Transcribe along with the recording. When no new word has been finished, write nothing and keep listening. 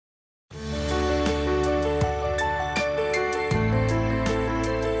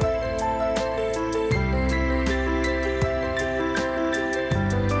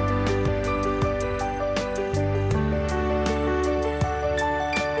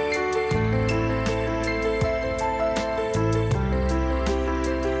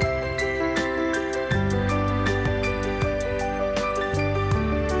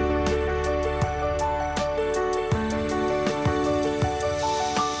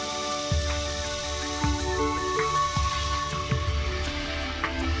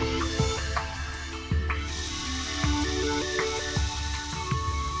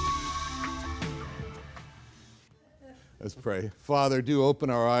pray. Father, do open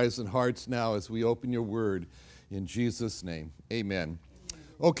our eyes and hearts now as we open your word in Jesus' name. Amen.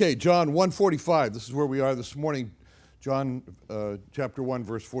 Okay, John 1:45. This is where we are this morning. John chapter 1,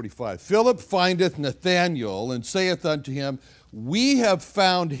 verse 45. Philip findeth Nathanael and saith unto him, We have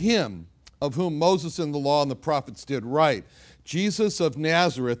found him of whom Moses in the law and the prophets did write, Jesus of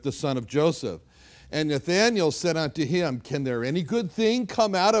Nazareth, the son of Joseph. And Nathanael said unto him, Can there any good thing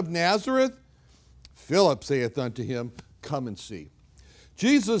come out of Nazareth? Philip saith unto him, Come and see.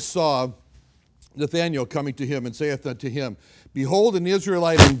 Jesus saw Nathanael coming to him and saith unto him, Behold, an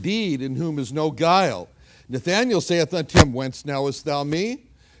Israelite indeed, in whom is no guile. Nathanael saith unto him, Whence knowest thou me?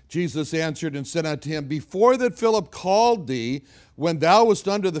 Jesus answered and said unto him, Before that Philip called thee, when thou wast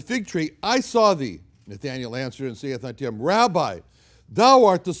under the fig tree, I saw thee. Nathanael answered and saith unto him, Rabbi, thou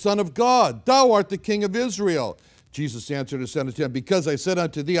art the Son of God, thou art the King of Israel. Jesus answered and said unto him, Because I said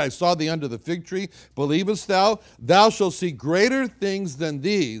unto thee, I saw thee under the fig tree, believest thou? Thou shalt see greater things than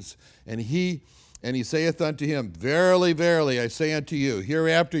these. And he saith unto him, Verily, verily, I say unto you,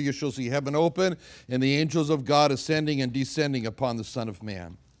 hereafter you shall see heaven open, and the angels of God ascending and descending upon the Son of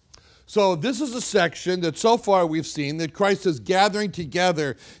Man. So this is a section that so far we've seen that Christ is gathering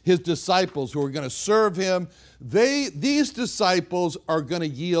together his disciples who are going to serve him. These disciples are going to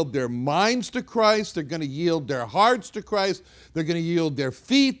yield their minds to Christ. They're going to yield their hearts to Christ. They're going to yield their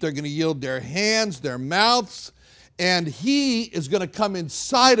feet. They're going to yield their hands, their mouths. And he is going to come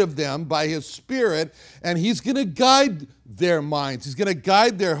inside of them by his Spirit, and he's going to guide their minds. He's going to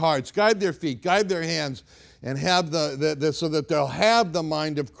guide their hearts, guide their feet, guide their hands, and have so that they'll have the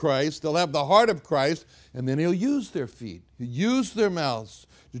mind of Christ, they'll have the heart of Christ, and then he'll use their feet, he'll use their mouths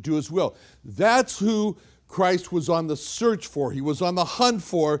to do his will. That's who Christ was on the search for. He was on the hunt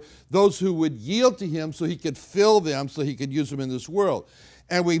for those who would yield to him so he could fill them, so he could use them in this world.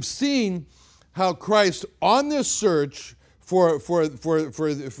 And we've seen how Christ, on this search for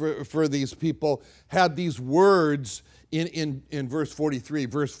these people, had these words in verse 43.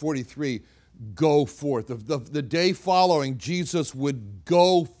 Verse 43, go forth. The day following, Jesus would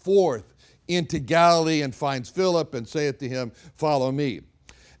go forth into Galilee and finds Philip and saith to him, Follow me.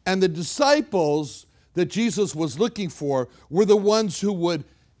 And the disciples that Jesus was looking for were the ones who would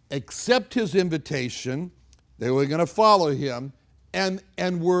accept his invitation. They were going to follow him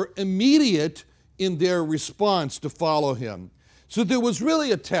and were immediate in their response to follow him. So there was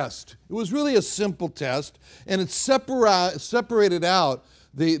really a test. It was really a simple test, and it separated out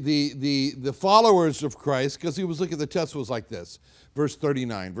the followers of Christ, because he was looking at the test was like this. Verse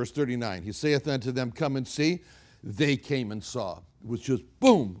 39, he saith unto them, Come and see. They came and saw. It was just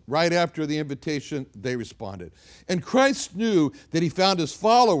boom, right after the invitation, they responded. And Christ knew that he found his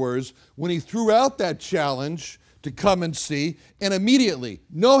followers when he threw out that challenge to come and see, and immediately,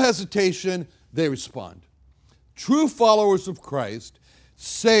 no hesitation, they respond. True followers of Christ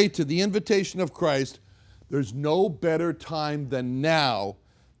say to the invitation of Christ, there's no better time than now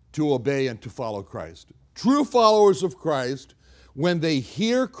to obey and to follow Christ. True followers of Christ, when they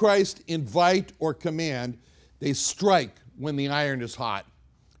hear Christ invite or command, they strike when the iron is hot.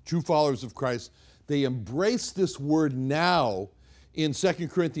 True followers of Christ, they embrace this word now in 2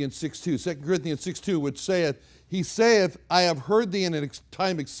 Corinthians 6:2. 2 Corinthians 6:2, which saith, He saith, I have heard thee in a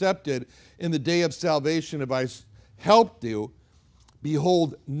time accepted, in the day of salvation have I helped you.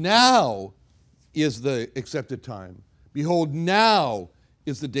 Behold, now is the accepted time. Behold, now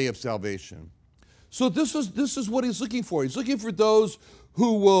is the day of salvation. So this is what he's looking for. He's looking for those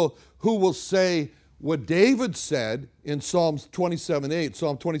who will say what David said in Psalm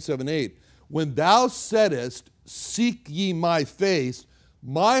 27:8, when thou saidest, Seek ye my face,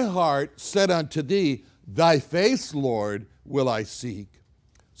 my heart said unto thee, Thy face, Lord, will I seek.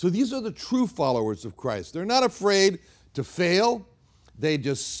 So these are the true followers of Christ. They're not afraid to fail. They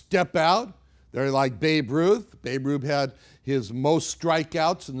just step out. They're like Babe Ruth. Babe Ruth had his most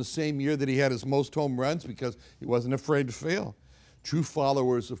strikeouts in the same year that he had his most home runs because he wasn't afraid to fail. True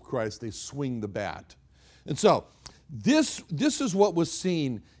followers of Christ, they swing the bat. And so this is what was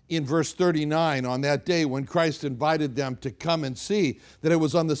seen in verse 39 on that day when Christ invited them to come and see, that it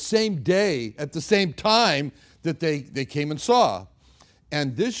was on the same day, at the same time, that they came and saw.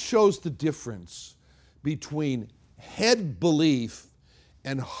 And this shows the difference between head belief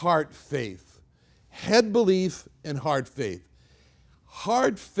and heart faith. Head belief and heart faith.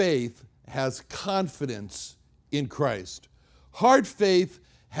 Heart faith has confidence in Christ. Heart faith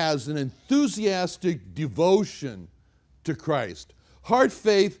has an enthusiastic devotion to Christ. Heart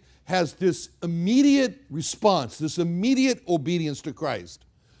faith has this immediate response, this immediate obedience to Christ.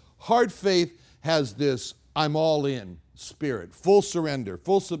 Heart faith has this I'm all in spirit, full surrender,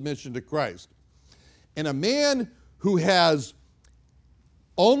 full submission to Christ. And a man who has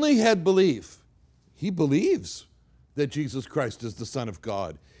only had belief, he believes that Jesus Christ is the Son of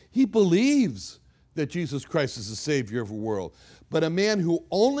God. He believes that Jesus Christ is the Savior of the world. But a man who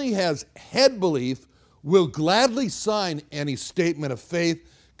only has head belief will gladly sign any statement of faith,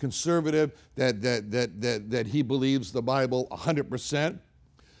 conservative, that he believes the Bible 100%.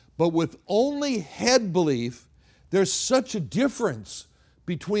 But with only head belief, there's such a difference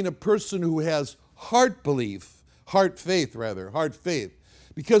between a person who has heart faith.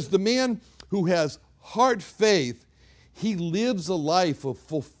 Because the man who has heart faith, he lives a life of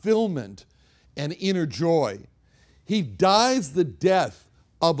fulfillment and inner joy. He dies the death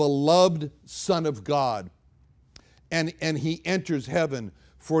of a loved Son of God, and he enters heaven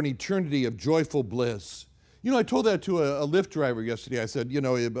for an eternity of joyful bliss. You know, I told that to a Lyft driver yesterday. I said, you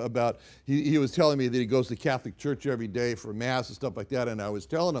know, about, he was telling me that he goes to Catholic church every day for Mass and stuff like that, and I was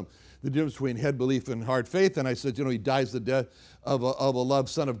telling him the difference between head belief and heart faith, and I said, you know, he dies the death of a loved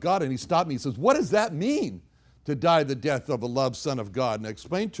Son of God, and he stopped me. He says, what does that mean, to die the death of a loved Son of God? And I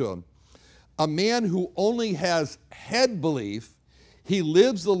explained to him, a man who only has head belief, he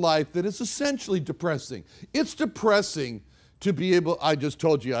lives a life that is essentially depressing. It's depressing to be able, I just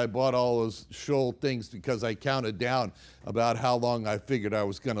told you I bought all those Scholl things because I counted down about how long I figured I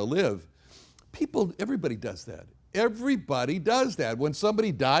was going to live. Everybody does that. Everybody does that. When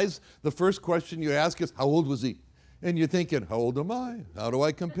somebody dies, the first question you ask is, how old was he? And you're thinking, how old am I? How do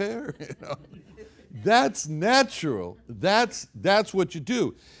I compare? You know? That's natural. That's what you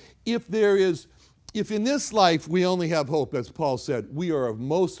do. If in this life we only have hope, as Paul said, we are of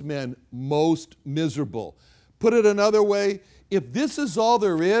most men most miserable. Put it another way, if this is all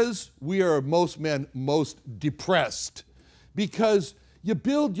there is, we are of most men most depressed. Because you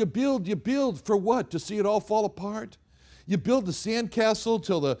build for what? To see it all fall apart? You build the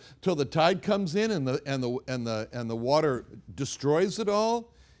sandcastle till the tide comes in and the water destroys it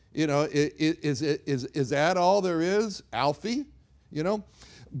all. You know, is that all there is, Alfie? You know,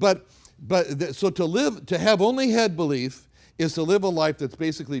 so to have only head belief is to live a life that's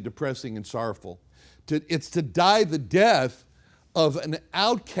basically depressing and sorrowful. It's to die the death of an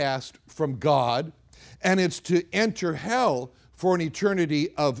outcast from God, and it's to enter hell for an eternity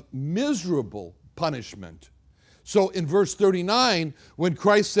of miserable punishment. So in verse 39, when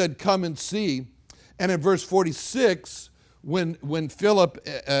Christ said, come and see, and in verse 46, when Philip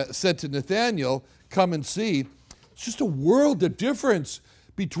said to Nathanael, come and see, it's just a world of difference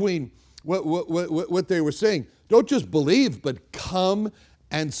between what they were saying. Don't just believe, but come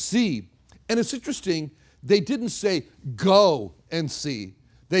and see. And it's interesting, they didn't say, go and see.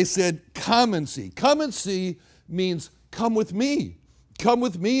 They said, come and see. Come and see means come with me. Come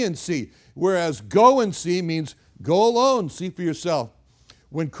with me and see. Whereas go and see means go alone, see for yourself.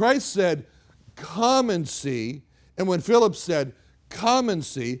 When Christ said, come and see, and when Philip said, come and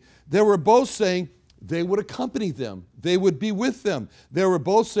see, they were both saying they would accompany them. They would be with them. They were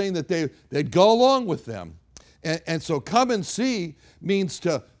both saying that they'd go along with them. And so come and see means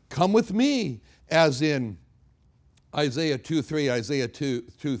to come with me, as in Isaiah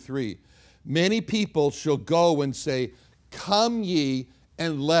 2:3. Many people shall go and say, come ye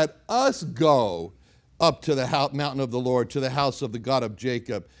and let us go up to the mountain of the Lord, to the house of the God of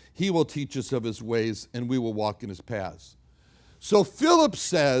Jacob. He will teach us of his ways, and we will walk in his paths. So Philip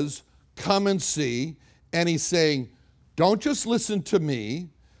says, come and see, and he's saying, don't just listen to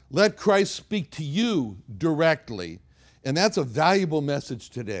me, let Christ speak to you directly. And that's a valuable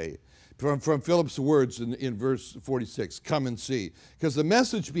message today from Philip's words in verse 46, come and see. Because the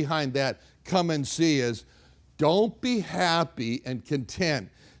message behind that, come and see, is don't be happy and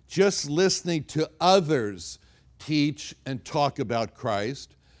content just listening to others teach and talk about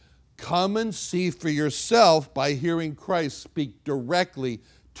Christ. Come and see for yourself by hearing Christ speak directly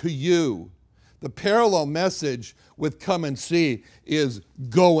to you. The parallel message with come and see is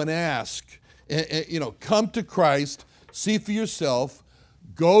go and ask. Come to Christ, see for yourself,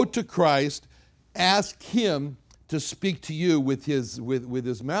 go to Christ, ask him to speak to you with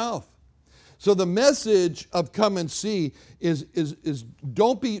his mouth. So the message of come and see is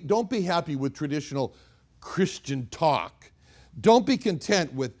don't be happy with traditional Christian talk. Don't be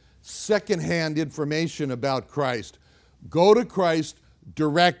content with secondhand information about Christ. Go to Christ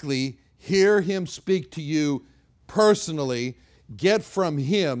directly, hear him speak to you personally, get from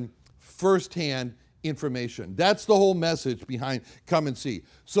him firsthand information. That's the whole message behind come and see.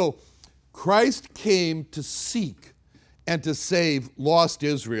 So Christ came to seek and to save lost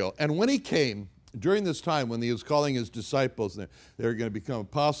Israel. And when he came, during this time when he was calling his disciples, they were going to become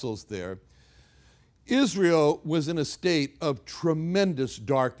apostles there, Israel was in a state of tremendous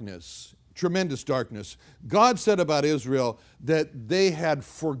darkness. tremendous darkness. God said about Israel that they had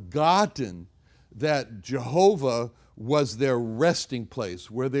forgotten that Jehovah was their resting place,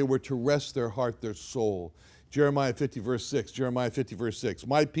 where they were to rest their heart, their soul. Jeremiah 50, verse 6. Jeremiah 50, verse 6.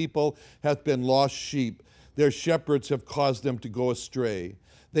 My people hath been lost sheep. Their shepherds have caused them to go astray.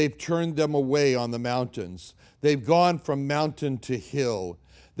 They've turned them away on the mountains. They've gone from mountain to hill.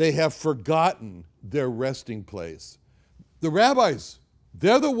 They have forgotten their resting place. The rabbis,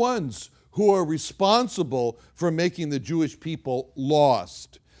 they're the ones who are responsible for making the Jewish people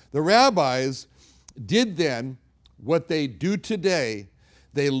lost. The rabbis did then what they do today.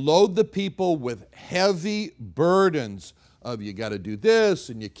 They load the people with heavy burdens of you got to do this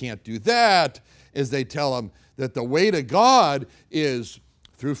and you can't do that, as they tell them that the way to God is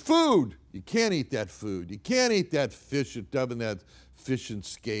through food. You can't eat that food. You can't eat that fish that fish and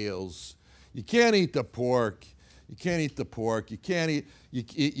scales. You can't eat the pork. You can't eat the pork. You can't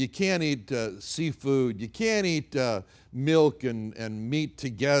eat seafood. You can't eat milk and meat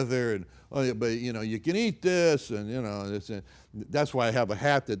together. And but you can eat this, and that's why I have a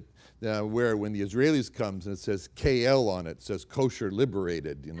hat that I wear when the Israelis comes and it says KL on it. It says kosher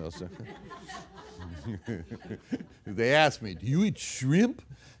liberated. So. They ask me, "Do you eat shrimp?"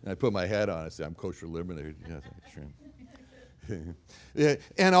 And I put my hat on. I say, "I'm kosher liberated." Yes, I eat shrimp.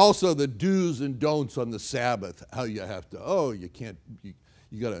 And also the do's and don'ts on the Sabbath. How you have to, you can't, you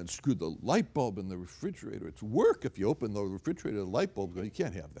got to unscrew the light bulb in the refrigerator. It's work if you open the refrigerator, the light bulb, you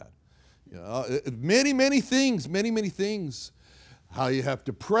can't have that. Many things. How you have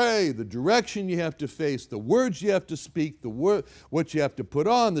to pray, the direction you have to face, the words you have to speak, what you have to put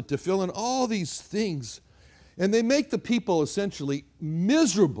on, the tefillin, all these things. And they make the people essentially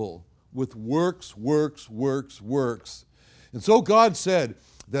miserable with works. And so God said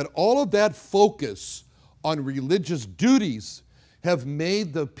that all of that focus on religious duties have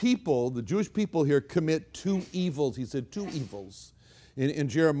made the people, the Jewish people here, commit two evils. He said two evils in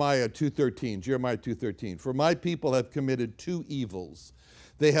Jeremiah 2:13. Jeremiah 2:13. For my people have committed two evils.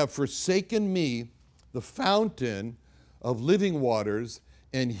 They have forsaken me, the fountain of living waters,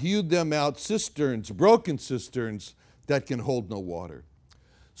 and hewed them out cisterns, broken cisterns that can hold no water.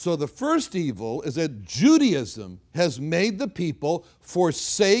 So the first evil is that Judaism has made the people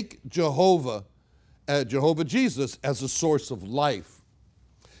forsake Jehovah Jesus as a source of life.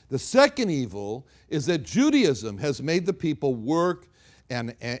 The second evil is that Judaism has made the people work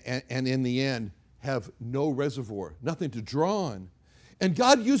and in the end have no reservoir, nothing to draw on. And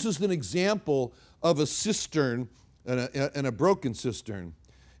God uses an example of a cistern and a broken cistern.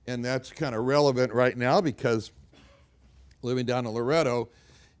 And that's kind of relevant right now because living down in Loretto,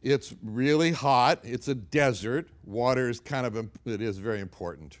 it's really hot. It's a desert. Water is it is very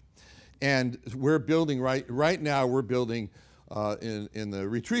important. And we're building right now. We're building in the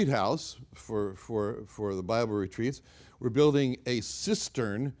retreat house for the Bible retreats. We're building a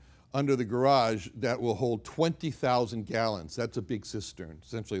cistern under the garage that will hold 20,000 gallons. That's a big cistern,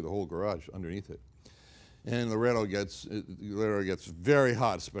 essentially the whole garage underneath it. And Loretto gets very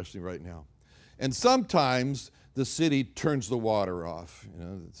hot, especially right now. And sometimes the city turns the water off.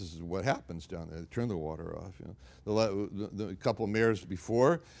 This is what happens down there. They turn the water off. A couple of mayors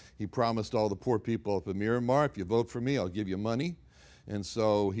before, he promised all the poor people up in Miramar, if you vote for me, I'll give you money. And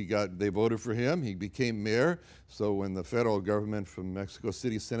so they voted for him. He became mayor. So when the federal government from Mexico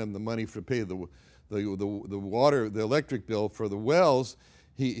City sent him the money to pay the electric bill for the wells,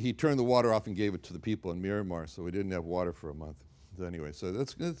 he turned the water off and gave it to the people in Miramar. So we didn't have water for a month. So anyway, so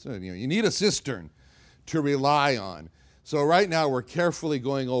that's you need a cistern to rely on. So right now we're carefully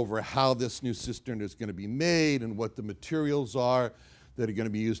going over how this new cistern is going to be made and what the materials are that are going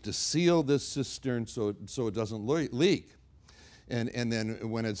to be used to seal this cistern so it doesn't leak. And then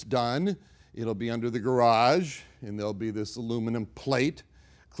when it's done, it'll be under the garage and there'll be this aluminum plate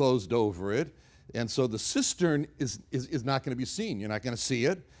closed over it. And so the cistern is not going to be seen. You're not going to see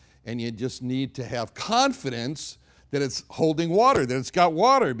it. And you just need to have confidence that it's holding water, that it's got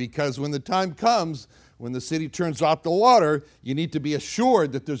water, because when the time comes, when the city turns off the water, you need to be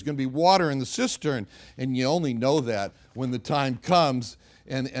assured that there's going to be water in the cistern, and you only know that when the time comes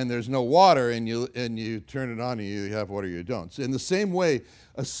and there's no water, and you turn it on and you have water, you don't. So in the same way,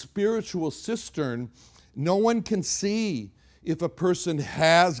 a spiritual cistern, no one can see if a person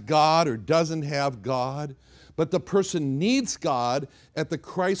has God or doesn't have God, but the person needs God at the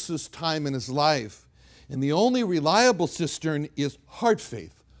crisis time in his life. And the only reliable cistern is heart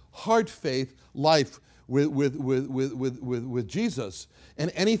faith life with Jesus.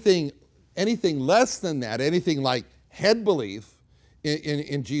 And anything less than that, anything like head belief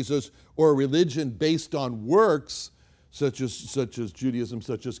in Jesus or a religion based on works, such as Judaism,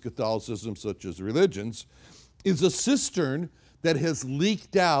 such as Catholicism, such as religions, is a cistern that has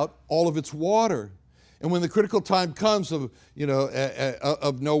leaked out all of its water. And when the critical time comes of,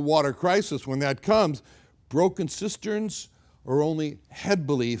 of no water crisis, when that comes, broken cisterns are only head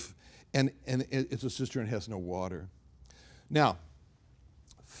belief, and it's a cistern that has no water. Now,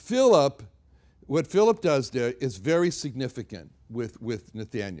 what Philip does there is very significant with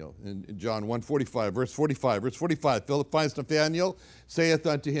Nathanael. In John 1:45, verse 45, Philip finds Nathanael, saith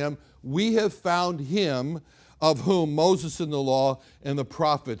unto him, we have found him of whom Moses in the law and the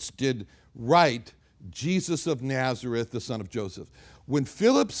prophets did write, Jesus of Nazareth, the son of Joseph. When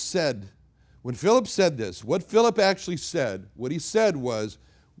Philip said this, what Philip actually said, what he said was,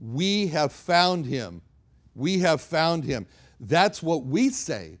 we have found him. We have found him. That's what we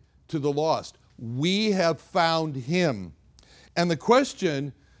say to the lost. We have found him. And the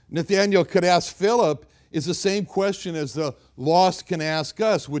question Nathanael could ask Philip is the same question as the lost can ask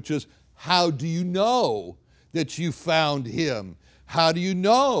us, which is, how do you know that you found him? How do you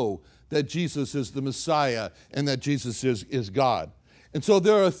know that Jesus is the Messiah and that Jesus is God? And so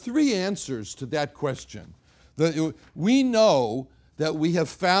there are three answers to that question. We know that we have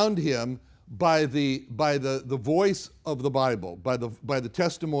found him by the voice of the Bible, by the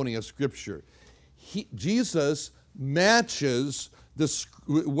testimony of Scripture. Jesus matches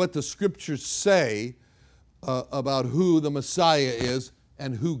what the Scriptures say about who the Messiah is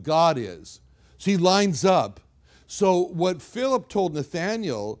and who God is. So he lines up. So what Philip told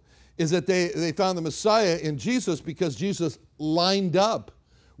Nathanael is that they found the Messiah in Jesus because Jesus lined up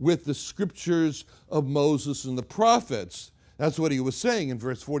with the Scriptures of Moses and the prophets. That's what he was saying in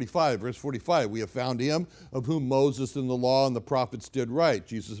verse 45. Verse 45, we have found him of whom Moses and the law and the prophets did write,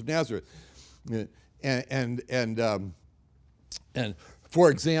 Jesus of Nazareth. And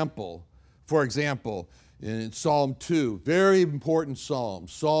for example, in Psalm 2, very important psalm.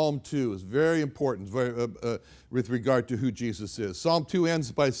 Psalm 2 is very important with regard to who Jesus is. Psalm 2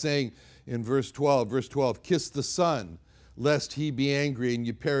 ends by saying in verse 12, kiss the Son, lest he be angry and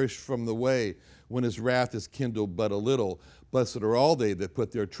you perish from the way when his wrath is kindled but a little. Blessed are all they that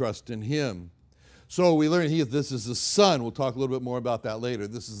put their trust in him. So we learn this is the Son. We'll talk a little bit more about that later.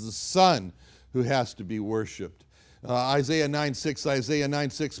 This is the Son who has to be worshiped. Isaiah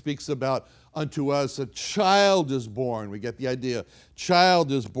 9:6 speaks about unto us a child is born. We get the idea.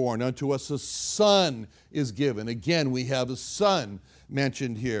 Child is born. Unto us a son is given. Again, we have a son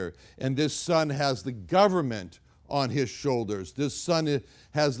mentioned here. And this son has the government on his shoulders. This son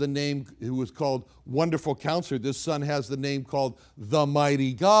has the name, who was called Wonderful Counselor. This son has the name called the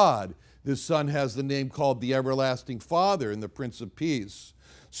Mighty God. This son has the name called the Everlasting Father and the Prince of Peace.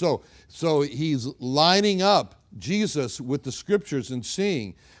 So he's lining up Jesus with the Scriptures and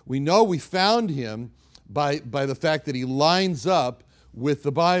seeing. We know we found him by the fact that he lines up with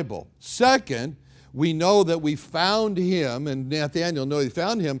the Bible. Second, we know that we found him, and Nathanael knows he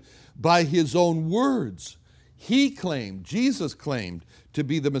found him by his own words. Jesus claimed to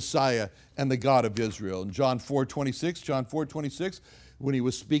be the Messiah and the God of Israel. In John 4:26, when he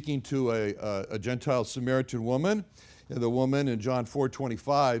was speaking to a Gentile Samaritan woman, the woman in John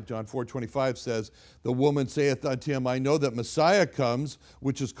 4:25 says, the woman saith unto him, I know that Messiah comes,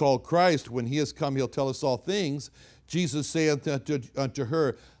 which is called Christ. When he is come, he'll tell us all things. Jesus saith unto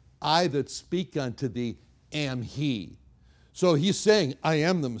her, I that speak unto thee am he. So he's saying, I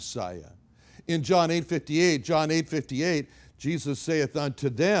am the Messiah. In John 8:58, Jesus saith unto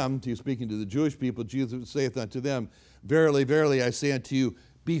them, he's speaking to the Jewish people, Jesus saith unto them, verily, verily, I say unto you,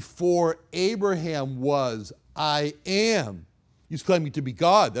 before Abraham was, I am. He's claiming to be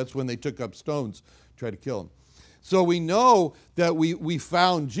God. That's when they took up stones, tried to kill him. So we know that we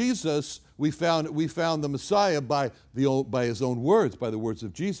found Jesus, we found the Messiah by his own words, by the words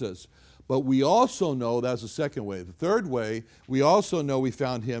of Jesus. But we also know, that's the second way. The third way, we also know we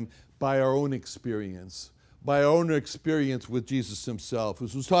found him by our own experience. By our own experience with Jesus himself, who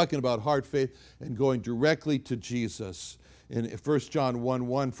was talking about heart faith and going directly to Jesus. In 1 John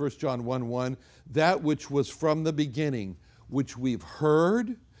 1:1, that which was from the beginning, which we've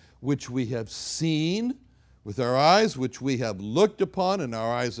heard, which we have seen with our eyes, which we have looked upon and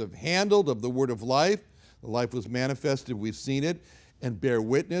our eyes have handled of the word of life. The life was manifested, we've seen it, and bear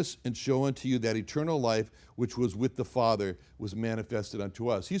witness and show unto you that eternal life which was with the Father was manifested unto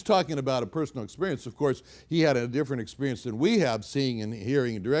us. He's talking about a personal experience. Of course, he had a different experience than we have, seeing and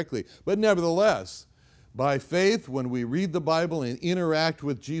hearing directly. But nevertheless, by faith, when we read the Bible and interact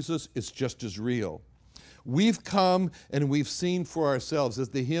with Jesus, it's just as real. We've come and we've seen for ourselves, as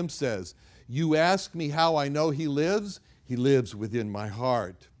the hymn says, you ask me how I know he lives within my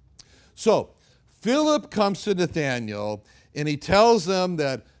heart. So, Philip comes to Nathanael, and he tells them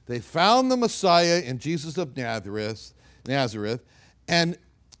that they found the Messiah in Jesus of Nazareth, and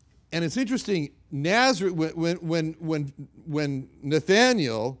it's interesting. Nazareth, when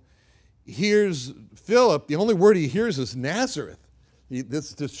Nathanael hears Philip, the only word he hears is Nazareth.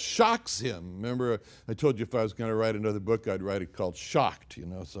 This just shocks him. Remember, I told you if I was going to write another book, I'd write it called Shocked.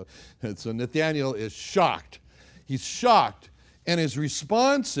 So Nathanael is shocked. He's shocked, and his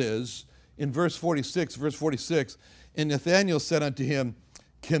response is in verse 46. And Nathanael said unto him,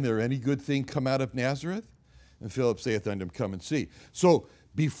 Can there any good thing come out of Nazareth? And Philip saith unto him, Come and see. So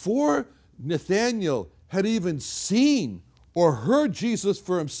before Nathanael had even seen or heard Jesus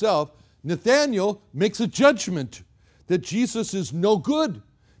for himself, Nathanael makes a judgment that Jesus is no good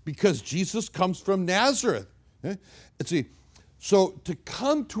because Jesus comes from Nazareth. Okay? See, so to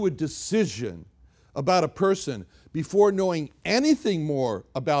come to a decision about a person before knowing anything more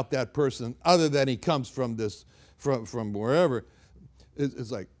about that person other than he comes from wherever,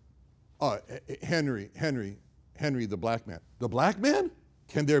 it's like, oh, Henry, the black man. The black man?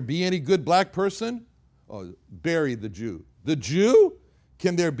 Can there be any good black person? Oh, bury the Jew. The Jew?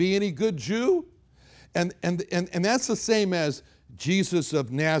 Can there be any good Jew? And that's the same as Jesus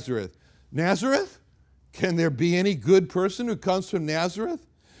of Nazareth. Nazareth? Can there be any good person who comes from Nazareth?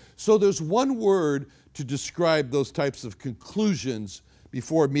 So there's one word to describe those types of conclusions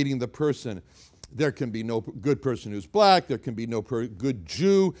before meeting the person. There can be no good person who's black. There can be no good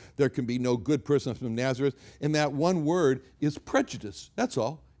Jew. There can be no good person from Nazareth. And that one word is prejudice. That's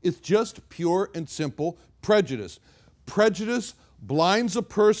all. It's just pure and simple prejudice. Prejudice blinds a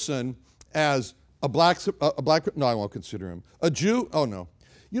person as a black, no, I won't consider him. A Jew? Oh, no.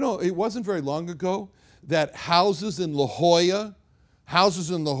 It wasn't very long ago that houses in La Jolla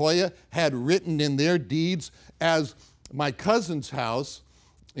had written in their deeds, as my cousin's house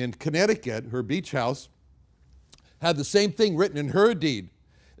in Connecticut, her beach house, had the same thing written in her deed,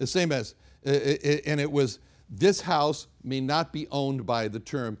 the same as, and it was, this house may not be owned by the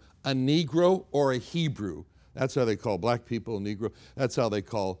term a Negro or a Hebrew. That's how they call black people Negro. That's how they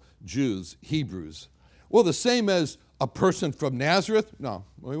call Jews Hebrews. Well, the same as a person from Nazareth? No,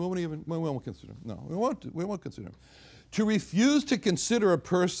 we won't consider him. No, we won't consider him. To refuse to consider a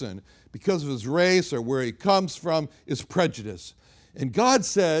person because of his race or where he comes from is prejudice. And God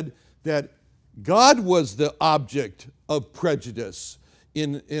said that God was the object of prejudice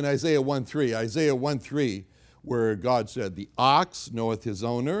in Isaiah 1:3. Isaiah 1:3, where God said, The ox knoweth his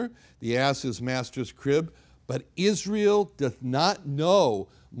owner, the ass his master's crib, but Israel doth not know,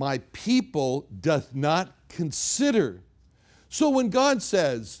 my people doth not consider. So when God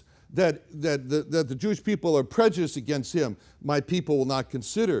says that the Jewish people are prejudiced against him, my people will not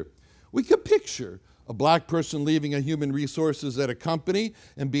consider, we can picture a black person leaving a human resources at a company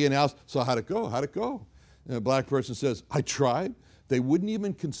and being asked, so how'd it go? How'd it go? And a black person says, I tried. They wouldn't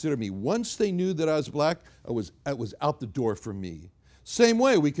even consider me. Once they knew that I was black, it was out the door for me. Same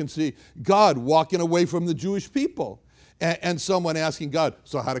way, we can see God walking away from the Jewish people and someone asking God,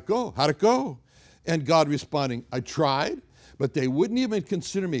 so how'd it go? How'd it go? And God responding, I tried, but they wouldn't even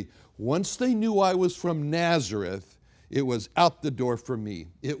consider me. Once they knew I was from Nazareth, it was out the door for me.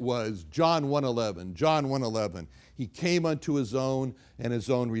 It was John 1:11. John 1:11. He came unto his own, and his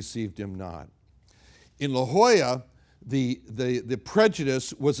own received him not. In La Jolla, the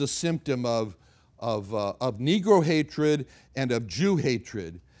prejudice was a symptom of Negro hatred and of Jew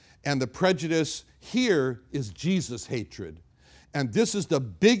hatred. And the prejudice here is Jesus hatred. And this is the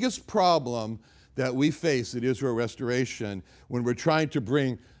biggest problem that we face at Israel Restoration when we're trying to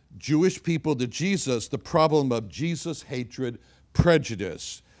bring Jewish people to Jesus, the problem of Jesus hatred,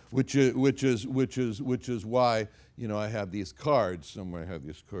 prejudice, which is why, I have these cards. Somewhere I have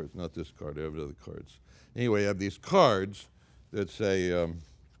these cards, not this card, I have other cards. Anyway, I have these cards that say,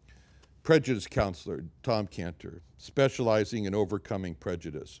 Prejudice Counselor, Tom Cantor, specializing in overcoming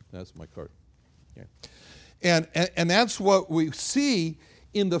prejudice. That's my card. Okay. And that's what we see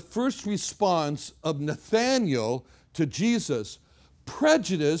in the first response of Nathanael to Jesus.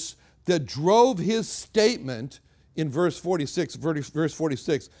 Prejudice that drove his statement in verse 46,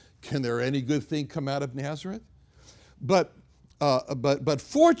 can there any good thing come out of Nazareth? But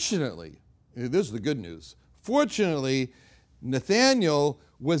fortunately, this is the good news, fortunately, Nathanael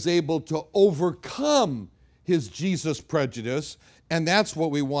was able to overcome his Jesus prejudice, and that's what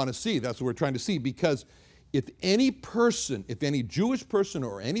we want to see. That's what we're trying to see, because if any Jewish person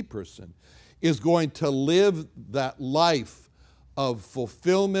or any person is going to live that life of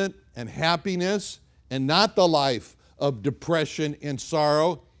fulfillment and happiness and not the life of depression and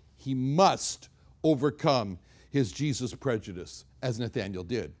sorrow, he must overcome his Jesus prejudice, as Nathanael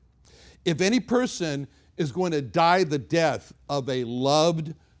did. If any person is going to die the death of a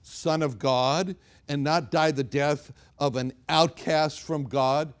loved Son of God and not die the death of an outcast from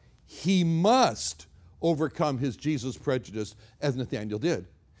God, he must overcome his Jesus prejudice as Nathanael did.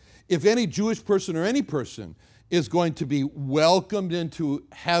 If any Jewish person or any person is going to be welcomed into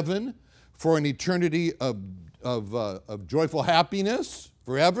heaven for an eternity of joyful happiness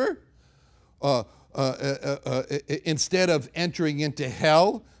forever, instead of entering into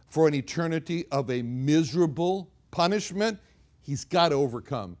hell for an eternity of a miserable punishment, he's got to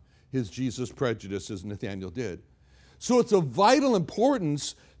overcome his Jesus prejudice as Nathanael did. So it's of vital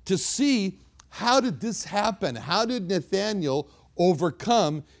importance to see, how did this happen? How did Nathanael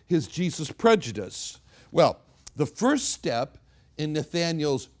overcome his Jesus prejudice? Well, the first step in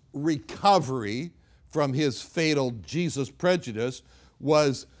Nathanael's recovery from his fatal Jesus prejudice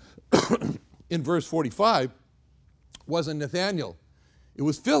was, in verse 45, wasn't Nathanael. It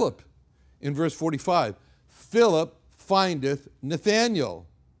was Philip. In verse 45, Philip findeth Nathanael.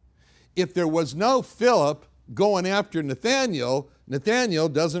 If there was no Philip going after Nathanael, Nathanael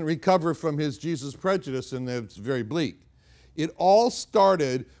doesn't recover from his Jesus prejudice, and it's very bleak. It all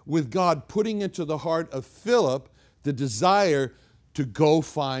started with God putting into the heart of Philip the desire to go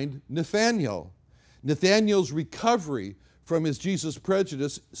find Nathanael. Nathanael's recovery from his Jesus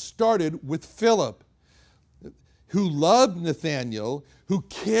prejudice started with Philip, who loved Nathanael, who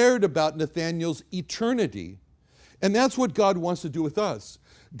cared about Nathanael's eternity. And that's what God wants to do with us.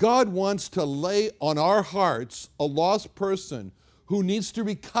 God wants to lay on our hearts a lost person who needs to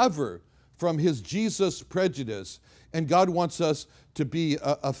recover from his Jesus prejudice. And God wants us to be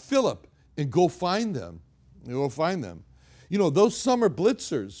a Philip and go find them. Go find them. You know, those summer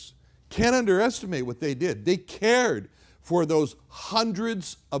blitzers, can't underestimate what they did. They cared for those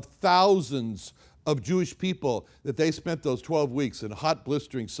hundreds of thousands of Jewish people that they spent those 12 weeks in hot,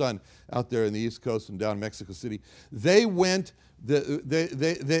 blistering sun out there in the East Coast and down Mexico City. They went, they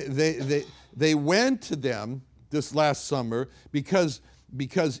went to them this last summer because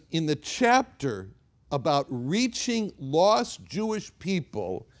in the chapter about reaching lost Jewish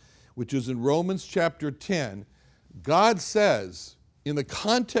people, which is in Romans chapter 10, God says, in the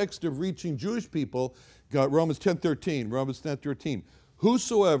context of reaching Jewish people, Romans 10:13,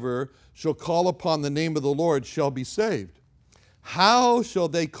 whosoever shall call upon the name of the Lord shall be saved. How shall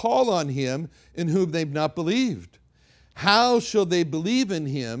they call on him in whom they've not believed? How shall they believe in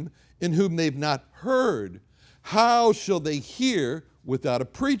him in whom they've not heard? How shall they hear without a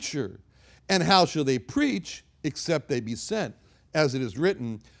preacher? And how shall they preach except they be sent? As it is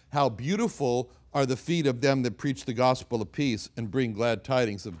written, how beautiful are the feet of them that preach the gospel of peace and bring glad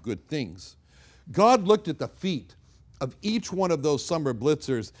tidings of good things. God looked at the feet of each one of those summer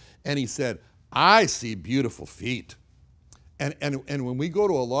blitzers and he said, I see beautiful feet. And when we go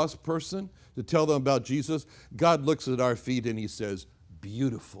to a lost person to tell them about Jesus, God looks at our feet and he says,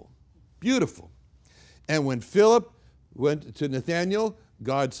 beautiful, beautiful. And when Philip went to Nathanael,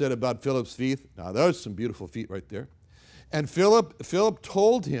 God said about Philip's feet, now there's some beautiful feet right there. And Philip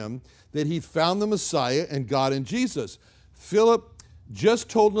told him that he'd found the Messiah and God in Jesus. Philip just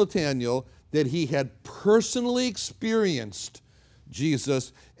told Nathanael that he had personally experienced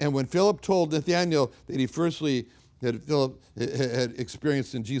Jesus. And when Philip told Nathanael that Philip had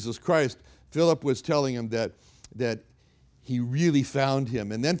experienced in Jesus Christ, Philip was telling him that he really found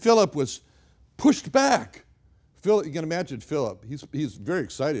him. And then Philip was pushed back. Philip, you can imagine Philip. He's very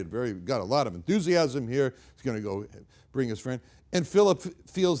excited, got a lot of enthusiasm here. He's going to go bring his friend. And Philip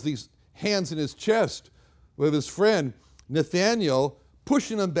feels these hands in his chest with his friend Nathanael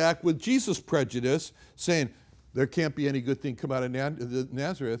pushing him back with Jesus prejudice, saying, there can't be any good thing come out of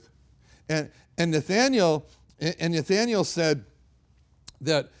Nazareth. And Nathanael said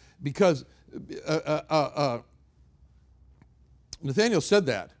that because Nathanael said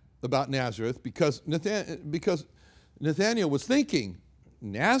that about Nazareth because Nathanael was thinking,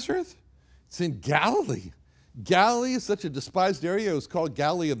 Nazareth? It's in Galilee. Galilee is such a despised area. It was called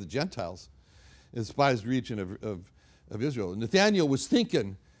Galilee of the Gentiles, a despised region of Israel. Nathanael was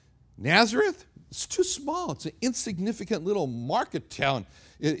thinking, Nazareth? It's too small. It's an insignificant little market town.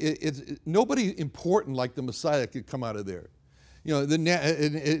 Nobody important like the Messiah could come out of there. You know,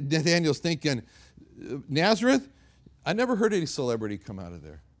 Nathanael's thinking, Nazareth? I never heard any celebrity come out of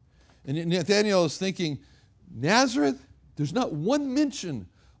there. And Nathanael is thinking, Nazareth? There's not one mention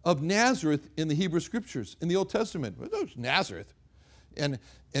of Nazareth in the Hebrew Scriptures, in the Old Testament. Well, there's Nazareth. And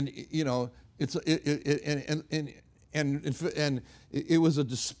you know, it was a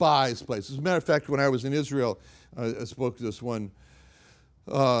despised place. As a matter of fact, when I was in Israel, I spoke to this one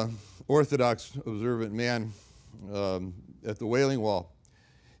Orthodox observant man at the Wailing Wall.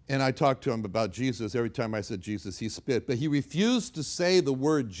 And I talked to him about Jesus. Every time I said Jesus, he spit. But he refused to say the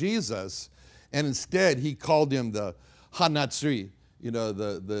word Jesus, and instead he called him the Hanatsri,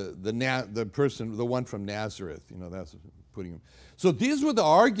 the person, the one from Nazareth. That's putting him. So these were the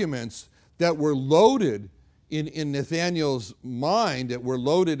arguments that were loaded in Nathanael's mind, that were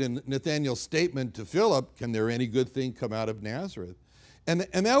loaded in Nathanael's statement to Philip, can there any good thing come out of Nazareth? And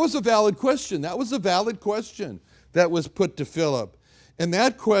that was a valid question. That was a valid question that was put to Philip. And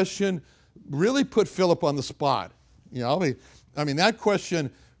that question really put Philip on the spot. That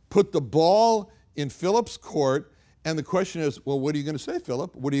question put the ball in Philip's court, and the question is, well, what are you going to say,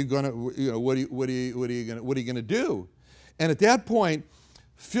 Philip? What are you going to, what are you going to do? And at that point,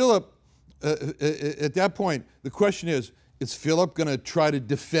 Philip, the question is Philip going to try to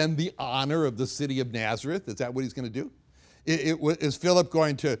defend the honor of the city of Nazareth? Is that what he's going to do? Is Philip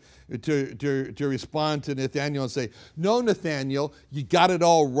going to respond to Nathanael and say, no, Nathanael, you got it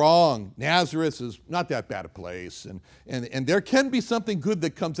all wrong. Nazareth is not that bad a place, and there can be something good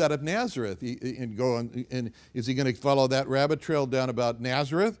that comes out of Nazareth. And is he going to follow that rabbit trail down about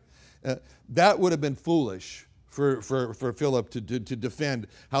Nazareth? That would have been foolish for Philip to defend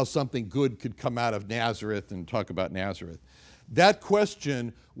how something good could come out of Nazareth and talk about Nazareth. That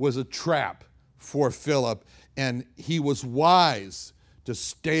question was a trap for Philip, and he was wise to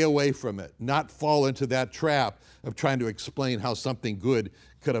stay away from it, not fall into that trap of trying to explain how something good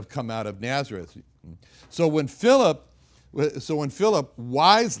could have come out of Nazareth. So when Philip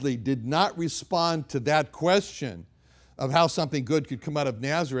wisely did not respond to that question of how something good could come out of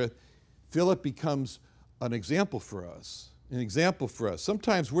Nazareth, Philip becomes an example for us.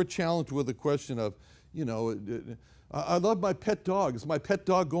 Sometimes we're challenged with the question of, I love my pet dog. Is my pet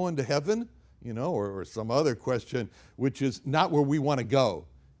dog going to heaven? Or some other question, which is not where we want to go.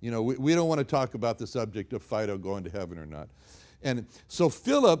 We don't want to talk about the subject of Fido going to heaven or not. And so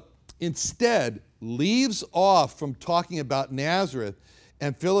Philip instead leaves off from talking about Nazareth,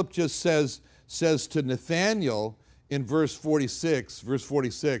 and Philip just says to Nathanael in verse 46,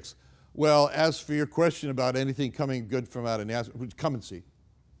 well, as for your question about anything coming good from out of Nazareth, come and see.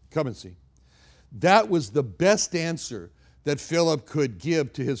 That was the best answer that Philip could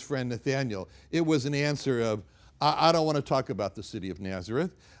give to his friend Nathanael. It was an answer of, I don't want to talk about the city of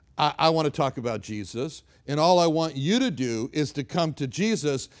Nazareth. I want to talk about Jesus. And all I want you to do is to come to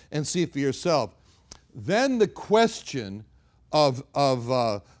Jesus and see for yourself. Then the question of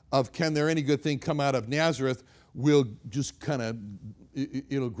can there any good thing come out of Nazareth will just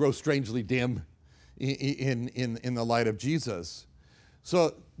it'll grow strangely dim in the light of Jesus.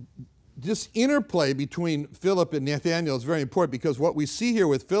 So this interplay between Philip and Nathanael is very important, because what we see here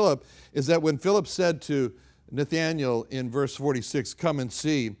with Philip is that when Philip said to Nathanael in verse 46, come and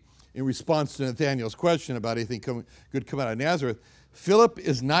see, in response to Nathanael's question about anything good come out of Nazareth, Philip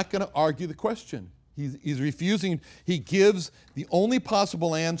is not going to argue the question. He's refusing. He gives the only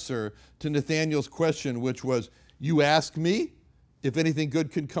possible answer to Nathanael's question, which was, you ask me if anything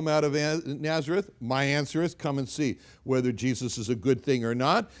good can come out of Nazareth? My answer is come and see whether Jesus is a good thing or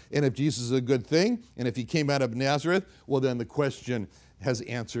not. And if Jesus is a good thing, and if he came out of Nazareth, well, then the question has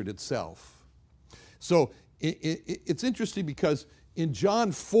answered itself. So it's interesting because in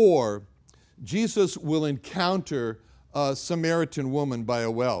John 4, Jesus will encounter a Samaritan woman by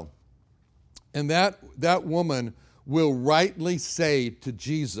a well. And that woman will rightly say to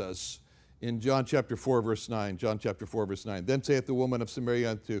Jesus, in John chapter 4, verse 9, then saith the woman of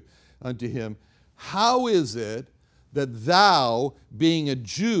Samaria unto him, how is it that thou, being a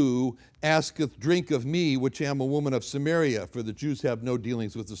Jew, asketh drink of me, which am a woman of Samaria? For the Jews have no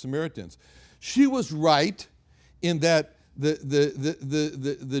dealings with the Samaritans. She was right in that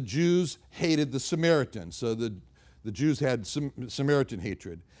the Jews hated the Samaritans. So the Jews had Samaritan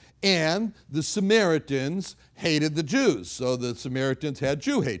hatred. And the Samaritans hated the Jews. So the Samaritans had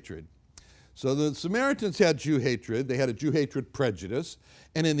Jew hatred. So the Samaritans had Jew hatred. They had a Jew hatred prejudice.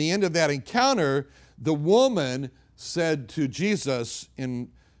 And in the end of that encounter, the woman said to Jesus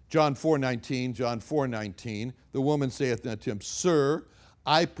in John 4:19, the woman saith unto him, Sir,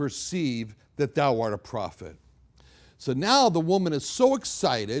 I perceive that thou art a prophet. So now the woman is so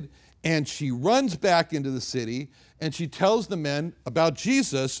excited, and she runs back into the city, and she tells the men about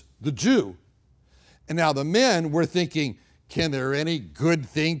Jesus, the Jew. And now the men were thinking, can there any good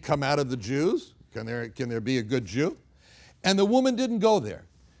thing come out of the Jews? Can there be a good Jew? And the woman didn't go there.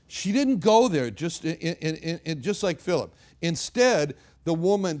 She didn't go there just like Philip. Instead, the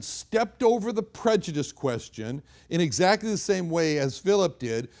woman stepped over the prejudice question in exactly the same way as Philip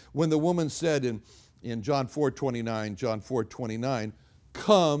did when the woman said in John 4:29,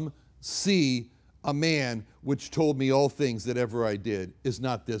 come see a man which told me all things that ever I did. Is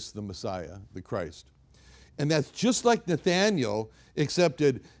not this the Messiah, the Christ? And that's just like Nathanael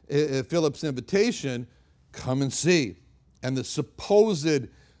accepted Philip's invitation, come and see. And the supposed,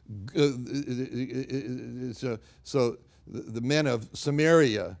 so the men of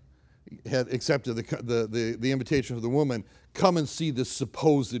Samaria had accepted the invitation of the woman, come and see the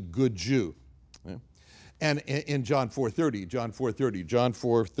supposed good Jew. Yeah? And in John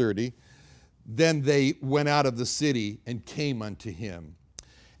 4:30, then they went out of the city and came unto him.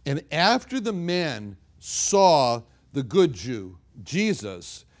 And after the men saw the good Jew,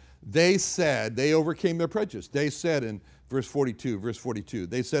 Jesus, they said, they overcame their prejudice. They said in verse 42,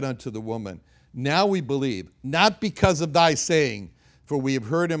 they said unto the woman, now we believe, not because of thy saying, for we have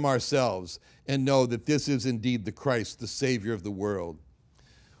heard him ourselves, and know that this is indeed the Christ, the Savior of the world.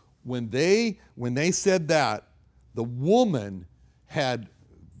 When they said that, the woman had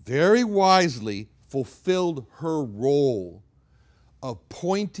very wisely fulfilled her role of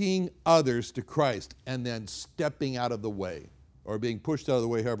pointing others to Christ and then stepping out of the way, or being pushed out of the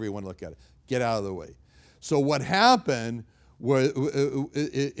way, however you want to look at it. Get out of the way. So what happened was,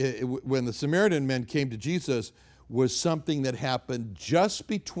 when the Samaritan men came to Jesus, was something that happened just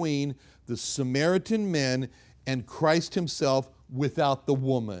between the Samaritan men and Christ himself without the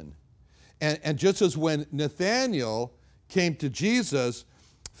woman. And just as when Nathanael came to Jesus,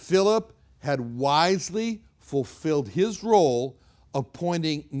 Philip had wisely fulfilled his role of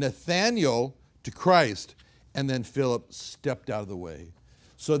pointing Nathanael to Christ, and then Philip stepped out of the way.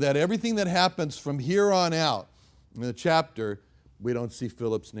 So that everything that happens from here on out in the chapter, we don't see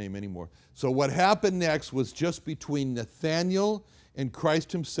Philip's name anymore. So what happened next was just between Nathanael and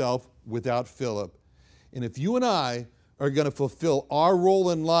Christ himself without Philip. And if you and I are going to fulfill our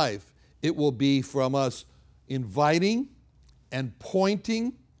role in life, it will be from us inviting and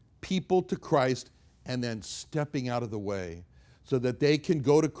pointing people to Christ and then stepping out of the way so that they can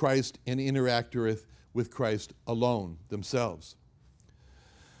go to Christ and interact with Christ alone themselves.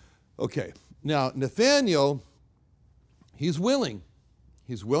 Okay, now Nathanael, he's willing.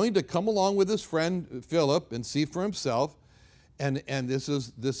 He's willing to come along with his friend Philip and see for himself. And this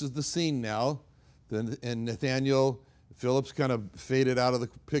is the scene now. And Nathanael, Philip's kind of faded out of the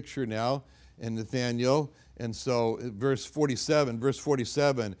picture now, and Nathanael. And so verse 47,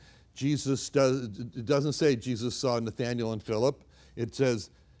 Jesus it doesn't say Jesus saw Nathanael and Philip. It says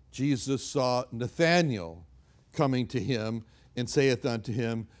Jesus saw Nathanael coming to him and saith unto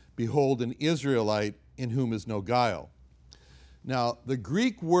him, behold, an Israelite in whom is no guile. Now, the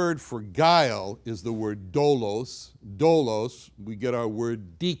Greek word for guile is the word doulos. Doulos, we get our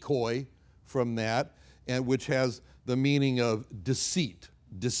word decoy from that, and which has the meaning of deceit.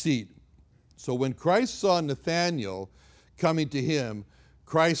 So when Christ saw Nathanael coming to him,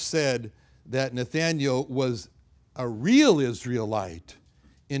 Christ said that Nathanael was a real Israelite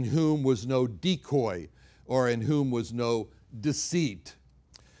in whom was no decoy or in whom was no deceit.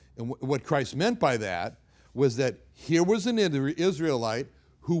 And what Christ meant by that was that here was an Israelite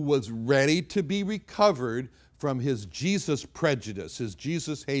who was ready to be recovered from his Jesus prejudice, his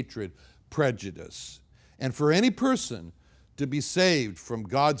Jesus hatred prejudice. And for any person to be saved from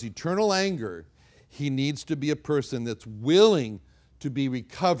God's eternal anger, he needs to be a person that's willing to be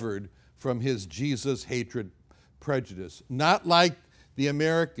recovered from his Jesus hatred prejudice. Not like the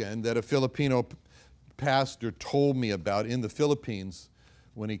American that a Filipino pastor told me about in the Philippines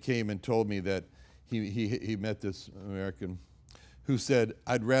when he came and told me that he met this American who said,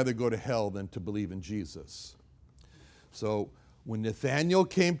 I'd rather go to hell than to believe in Jesus. So when Nathanael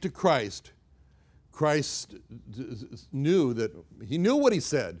came to Christ, Christ knew that, he knew what he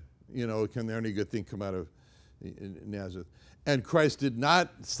said, you know, can there any good thing come out of Nazareth? And Christ did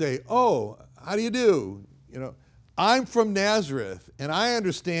not say, oh, how do you do? You know, I'm from Nazareth, and I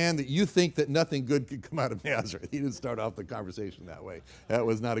understand that you think that nothing good could come out of Nazareth. He didn't start off the conversation that way. That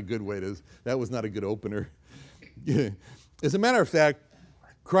was not a good way to, that was not a good opener. As a matter of fact,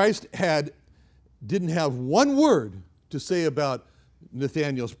 Christ didn't have one word to say about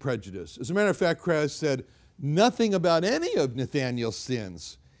Nathanael's prejudice. As a matter of fact, Christ said nothing about any of Nathanael's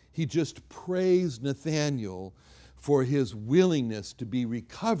sins. He just praised Nathanael for his willingness to be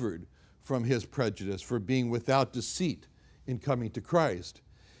recovered from his prejudice, for being without deceit in coming to Christ.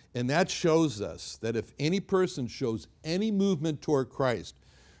 And that shows us that if any person shows any movement toward Christ,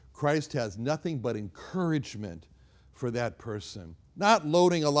 Christ has nothing but encouragement for that person, not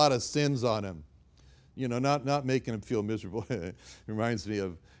loading a lot of sins on him, you know, not making him feel miserable. It reminds me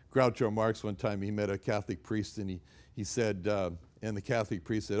of Groucho Marx. One time he met a Catholic priest, and he said, and the Catholic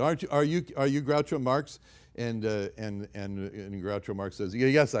priest said, are you Groucho Marx? And Groucho Marx says, "Yeah,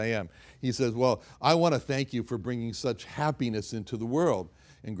 yes, I am." He says, "Well, I want to thank you for bringing such happiness into the world."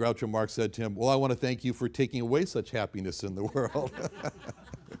 And Groucho Marx said to him, "Well, I want to thank you for taking away such happiness in the world."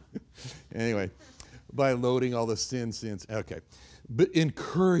 Anyway, by loading all the sins. Okay. But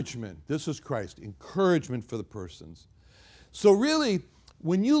encouragement. This is Christ. Encouragement for the persons. So really,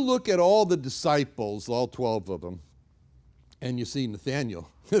 when you look at all the disciples, all 12 of them, and you see Nathanael,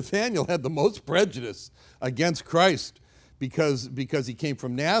 Nathanael had the most prejudice against Christ because he came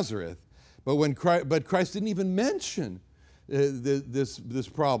from Nazareth. But Christ didn't even mention this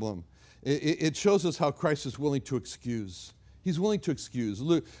problem. It shows us how Christ is willing to excuse. He's willing to excuse.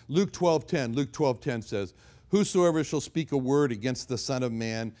 Luke 12:10 says, "Whosoever shall speak a word against the Son of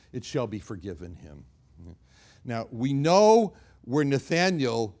Man, it shall be forgiven him." Now, we know where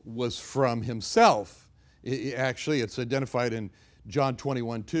Nathanael was from himself. Actually, it's identified in John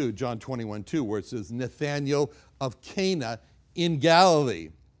 21:2, where it says, "Nathanael of Cana in Galilee."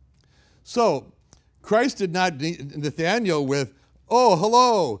 So, Christ did not need Nathanael with, "Oh,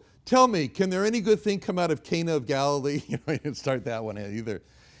 hello, tell me, can there any good thing come out of Cana of Galilee?" He didn't start that one either.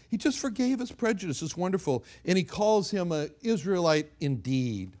 He just forgave his prejudice. It's wonderful. And he calls him an Israelite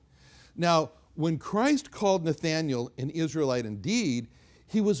indeed. Now, when Christ called Nathanael an Israelite indeed,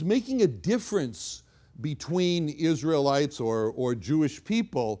 he was making a difference between Israelites or Jewish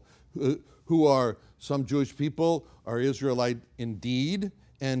people some Jewish people are Israelite indeed,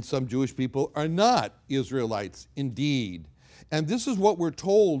 and some Jewish people are not Israelites indeed. And this is what we're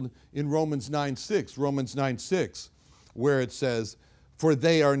told in Romans 9:6, where it says, "For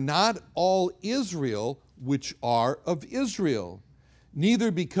they are not all Israel which are of Israel, neither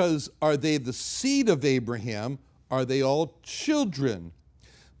because are they the seed of Abraham are they all children.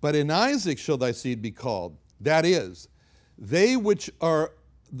 But in Isaac shall thy seed be called. That is, they which are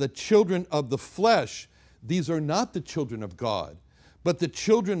the children of the flesh, these are not the children of God, but the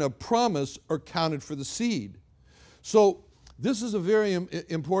children of promise are counted for the seed." So this is a very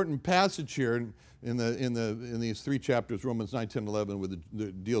important passage here in these three chapters, Romans 9, 10, 11,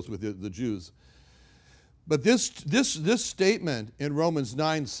 that deals with the Jews. But this statement in Romans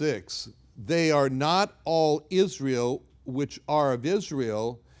 9:6, "They are not all Israel which are of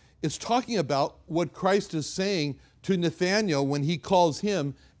Israel," is talking about what Christ is saying to Nathanael when he calls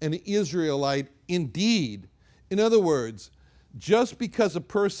him an Israelite indeed. In other words, just because a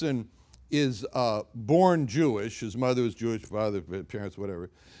person is born Jewish, his mother was Jewish, father, parents, whatever,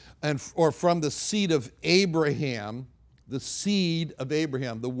 or from the seed of Abraham,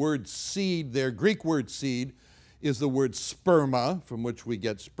 the word seed there, Greek word seed, is the word sperma, from which we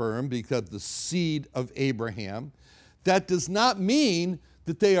get sperm, because the seed of Abraham. That does not mean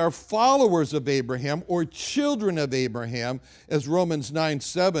that they are followers of Abraham or children of Abraham, as Romans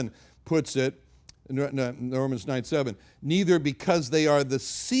 9:7 puts it. Romans 9:7, "Neither because they are the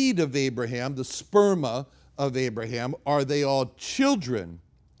seed of Abraham, the sperma of Abraham, are they all children."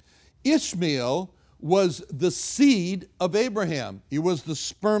 Ishmael was the seed of Abraham. He was the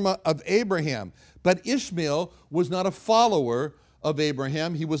sperma of Abraham. But Ishmael was not a follower of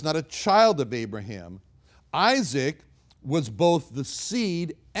Abraham. He was not a child of Abraham. Isaac was both the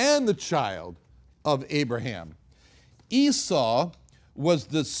seed and the child of Abraham. Esau was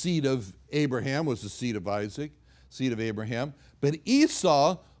the seed of Abraham, was the seed of Isaac, seed of Abraham. But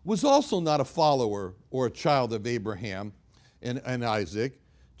Esau was also not a follower or a child of Abraham and Isaac.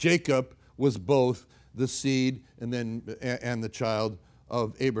 Jacob was both the seed and the child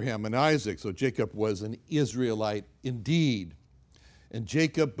of Abraham and Isaac. So Jacob was an Israelite indeed. And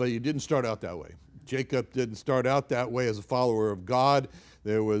Jacob, but he didn't start out that way. Jacob didn't start out that way as a follower of God.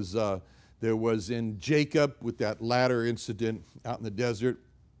 There was in Jacob, with that ladder incident out in the desert,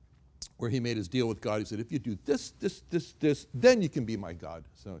 where he made his deal with God. He said, "If you do this, then you can be my God."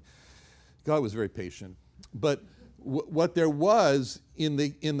 So God was very patient. But what there was in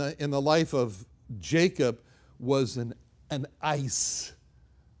the life of Jacob was an ice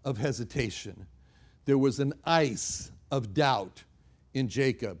of hesitation. There was an ice of doubt in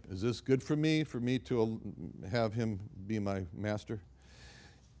Jacob. Is this good for me to have him be my master?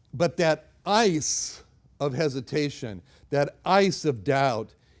 But that ice of hesitation, that ice of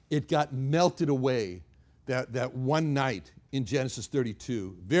doubt, it got melted away that one night in Genesis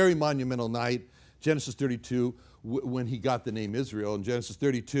 32. Very monumental night, Genesis 32, when he got the name Israel. In Genesis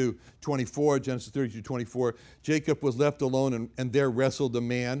 32:24, Jacob was left alone, and there wrestled a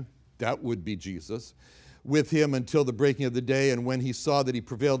man, that would be Jesus, with him until the breaking of the day. And when he saw that he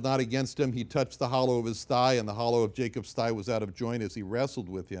prevailed not against him, he touched the hollow of his thigh, and the hollow of Jacob's thigh was out of joint as he wrestled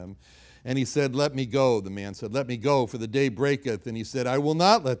with him. And he said, let me go. The man said, let me go, for the day breaketh. And he said, I will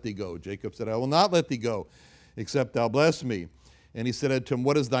not let thee go. Jacob said, I will not let thee go, except thou bless me. And he said unto him,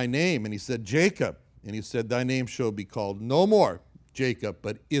 what is thy name? And he said, Jacob. And he said, thy name shall be called no more Jacob,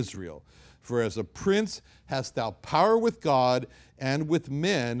 but Israel. For as a prince hast thou power with God and with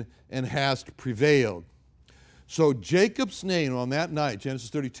men, and hast prevailed. So Jacob's name on that night, Genesis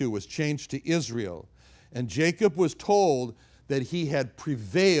 32, was changed to Israel. And Jacob was told that he had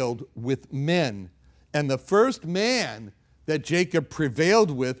prevailed with men. And the first man that Jacob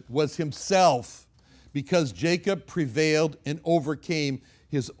prevailed with was himself, because Jacob prevailed and overcame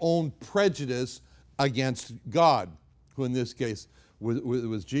his own prejudice against God, who in this case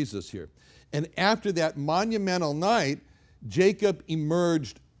was Jesus here. And after that monumental night, Jacob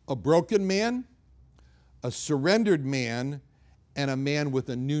emerged a broken man, a surrendered man, and a man with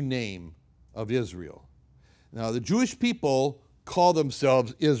a new name of Israel. Now, the Jewish people call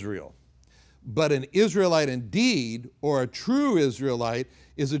themselves Israel, but an Israelite indeed, or a true Israelite,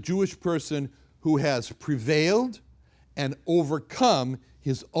 is a Jewish person who has prevailed and overcome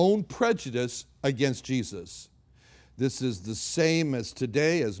his own prejudice against Jesus. This is the same as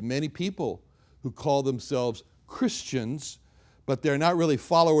today as many people who call themselves Christians, but they're not really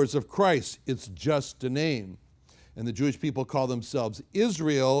followers of Christ. It's just a name. And the Jewish people call themselves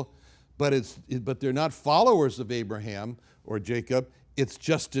Israel, but they're not followers of Abraham or Jacob. It's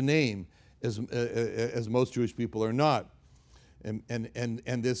just a name, as most Jewish people are not.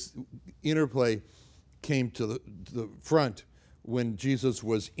 And this interplay came to the front when Jesus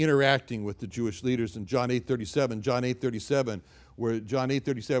was interacting with the Jewish leaders in John 8:37,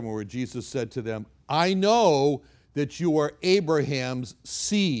 where Jesus said to them, I know that you are Abraham's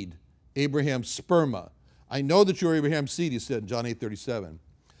seed, Abraham's sperma. I know that you are Abraham's seed, he said in John 8:37.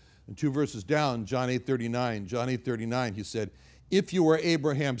 And 2 verses down, John 8:39, he said, if you were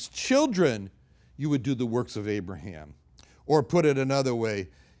Abraham's children, you would do the works of Abraham. Or put it another way,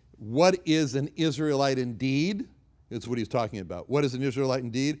 what is an Israelite indeed? That's what he's talking about. What is an Israelite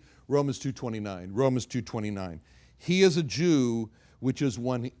indeed? Romans 2:29. He is a Jew, which is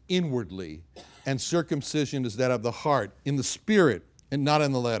one inwardly, and circumcision is that of the heart, in the spirit, and not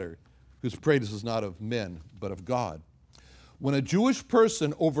in the letter, whose praise is not of men, but of God. When a Jewish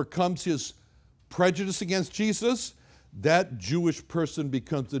person overcomes his prejudice against Jesus, that Jewish person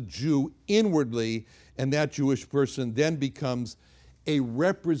becomes a Jew inwardly, and that Jewish person then becomes a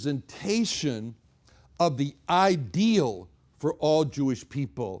representation of the ideal for all Jewish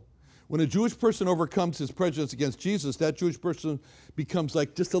people. When a Jewish person overcomes his prejudice against Jesus, that Jewish person becomes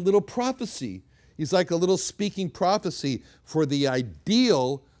like just a little prophecy. He's like a little speaking prophecy for the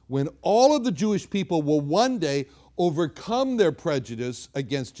ideal when all of the Jewish people will one day overcome their prejudice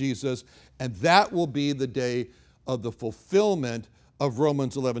against Jesus, and that will be the day of the fulfillment of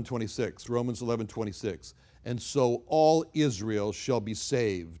Romans 11:26. And so all Israel shall be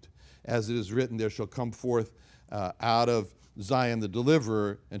saved. As it is written, there shall come forth out of Zion the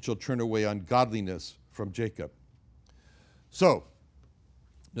deliverer, and shall turn away ungodliness from Jacob. So,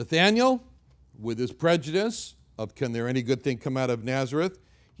 Nathanael, with his prejudice of can there any good thing come out of Nazareth,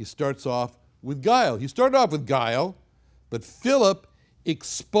 he starts off with guile. He started off with guile, but Philip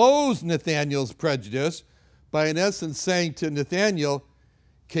exposed Nathanael's prejudice by in essence saying to Nathanael,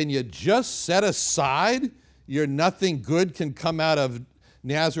 can you just set aside your nothing good can come out of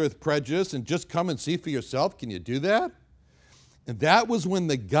Nazareth prejudice and just come and see for yourself? Can you do that? And that was when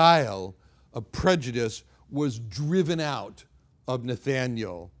the guile of prejudice was driven out of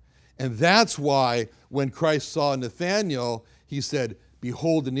Nathanael. And that's why when Christ saw Nathanael, he said,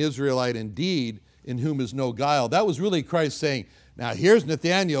 behold an Israelite indeed, in whom is no guile. That was really Christ saying, now here's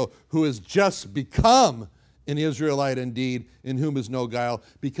Nathanael who has just become an Israelite indeed, in whom is no guile,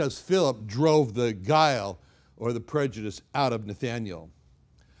 because Philip drove the guile or the prejudice out of Nathanael.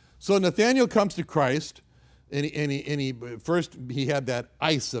 So Nathanael comes to Christ, and first he had that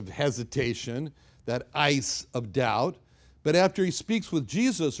ice of hesitation, that ice of doubt. But after he speaks with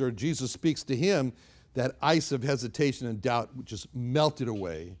Jesus, or Jesus speaks to him, that ice of hesitation and doubt just melted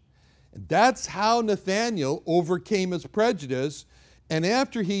away. And that's how Nathanael overcame his prejudice. And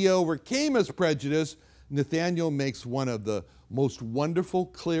after he overcame his prejudice, Nathanael makes one of the most wonderful,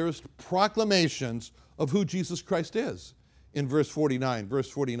 clearest proclamations of who Jesus Christ is. In verse 49,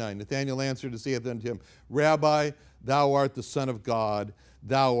 Nathanael answered and saith unto him, Rabbi, thou art the Son of God,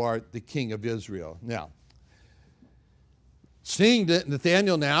 thou art the King of Israel. Now, seeing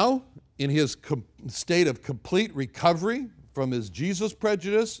Nathanael now in his state of complete recovery from his Jesus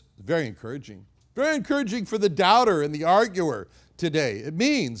prejudice, very encouraging. Very encouraging for the doubter and the arguer today. It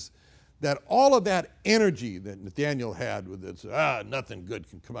means that all of that energy that Nathanael had with this, nothing good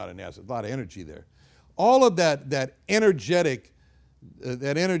can come out of Nazareth, a lot of energy there. All of that energetic,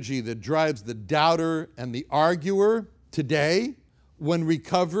 that energy that drives the doubter and the arguer today, when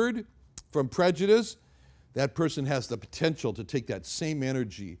recovered from prejudice, that person has the potential to take that same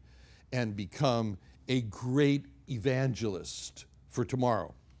energy and become a great evangelist for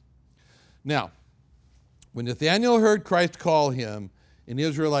tomorrow. Now, when Nathanael heard Christ call him an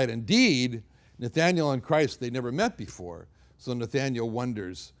Israelite indeed, Nathanael and Christ, they never met before. So Nathanael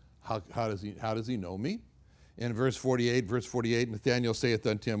wonders, how does he know me? In verse 48, Nathanael saith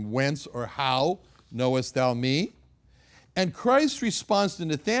unto him, Whence or how knowest thou me? And Christ responds to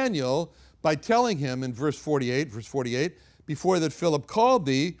Nathanael by telling him in verse 48, before that Philip called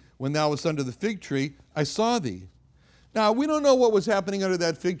thee, when thou wast under the fig tree, I saw thee. Now, we don't know what was happening under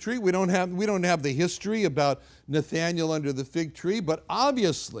that fig tree. We don't have the history about Nathanael under the fig tree, but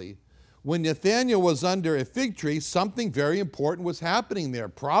obviously, when Nathanael was under a fig tree, something very important was happening there.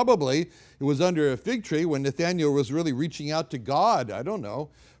 Probably it was under a fig tree when Nathanael was really reaching out to God. I don't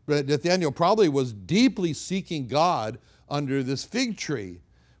know. But Nathanael probably was deeply seeking God under this fig tree.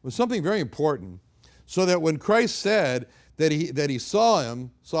 It was something very important. So that when Christ said that he saw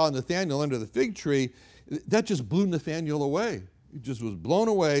Nathanael under the fig tree, that just blew Nathanael away. He just was blown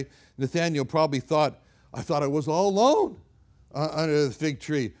away. Nathanael probably thought, I thought I was all alone under the fig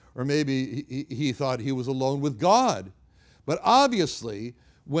tree. Or maybe he thought he was alone with God. But obviously,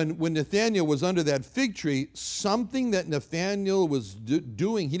 when Nathanael was under that fig tree, something that Nathanael was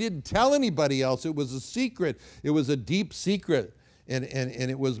doing, he didn't tell anybody else. It was a secret. It was a deep secret. And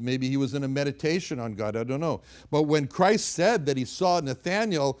it was, maybe he was in a meditation on God. I don't know. But when Christ said that he saw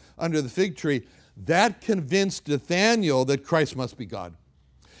Nathanael under the fig tree, that convinced Nathanael that Christ must be God.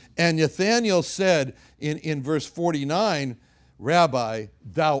 And Nathanael said in verse 49, Rabbi,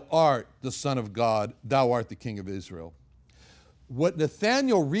 thou art the Son of God, thou art the King of Israel. What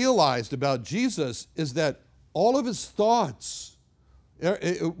Nathanael realized about Jesus is that all of his thoughts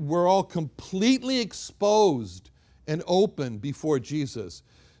were all completely exposed and open before Jesus.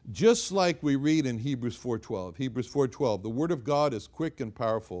 Just like we read in Hebrews 4:12. Hebrews 4:12, the word of God is quick and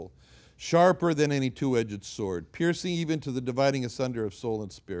powerful, sharper than any two-edged sword, piercing even to the dividing asunder of soul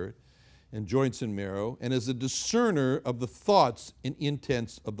and spirit, and joints and marrow, and is a discerner of the thoughts and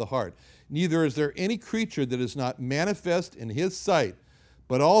intents of the heart. Neither is there any creature that is not manifest in his sight,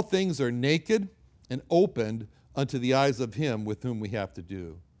 but all things are naked and opened unto the eyes of him with whom we have to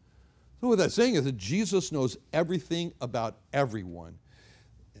do. So what that's saying is that Jesus knows everything about everyone.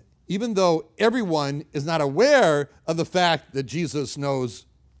 Even though everyone is not aware of the fact that Jesus knows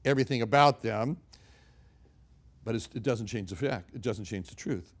everything about them, but it doesn't change the fact. It doesn't change the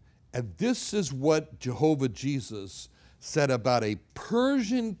truth. And this is what Jehovah Jesus said about a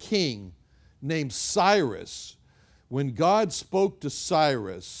Persian king named Cyrus. When God spoke to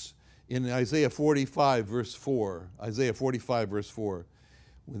Cyrus in Isaiah 45, verse 4, Isaiah 45, verse 4,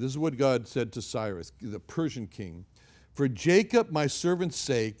 this is what God said to Cyrus, the Persian king. For Jacob my servant's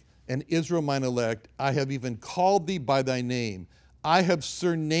sake, and Israel mine elect, I have even called thee by thy name. I have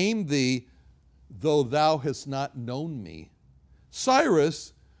surnamed thee, though thou hast not known me.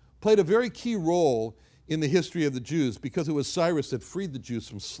 Cyrus played a very key role in the history of the Jews because it was Cyrus that freed the Jews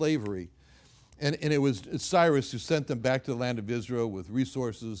from slavery. And it was Cyrus who sent them back to the land of Israel with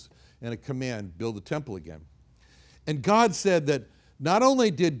resources and a command, build the temple again. And God said that not only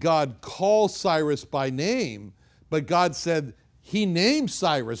did God call Cyrus by name, but God said he named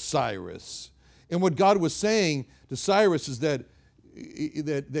Cyrus Cyrus. And what God was saying to Cyrus is that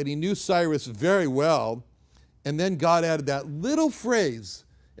he knew Cyrus very well. And then God added that little phrase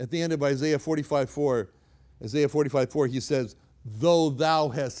at the end of Isaiah 45:4. Isaiah 45:4, he says, though thou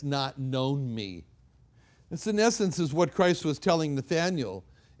hast not known me. This, in essence, is what Christ was telling Nathanael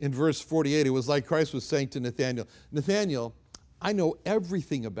in verse 48. It was like Christ was saying to Nathanael, Nathanael, I know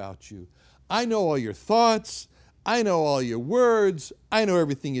everything about you. I know all your thoughts. I know all your words. I know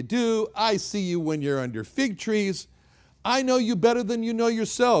everything you do. I see you when you're under fig trees. I know you better than you know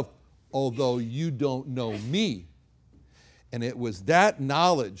yourself, although you don't know me. And it was that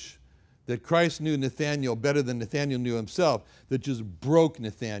knowledge that Christ knew Nathanael better than Nathanael knew himself that just broke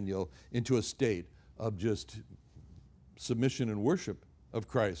Nathanael into a state of just submission and worship of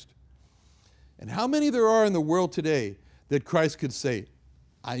Christ. And how many there are in the world today that Christ could say,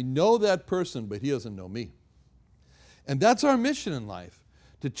 I know that person, but he doesn't know me. And that's our mission in life,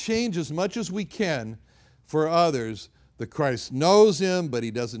 to change as much as we can for others that Christ knows him, but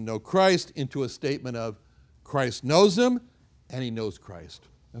he doesn't know Christ, into a statement of Christ knows him and he knows Christ.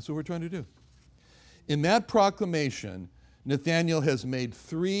 That's what we're trying to do. In that proclamation, Nathanael has made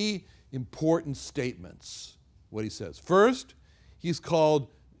 3 important statements, what he says. First, he's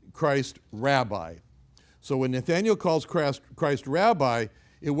called Christ rabbi. So when Nathanael calls Christ rabbi,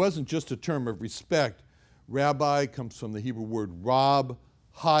 it wasn't just a term of respect. Rabbi comes from the Hebrew word rab,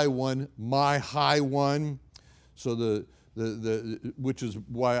 high one, my high one. So which is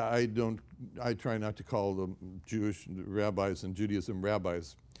why I try not to call them Jewish rabbis and Judaism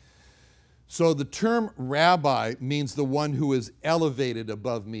rabbis. So the term rabbi means the one who is elevated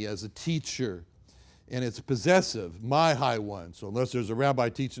above me as a teacher. And it's possessive, my high one. So unless there's a rabbi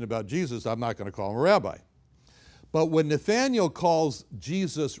teaching about Jesus, I'm not going to call him a rabbi. But when Nathanael calls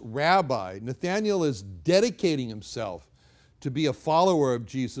Jesus rabbi, Nathanael is dedicating himself to be a follower of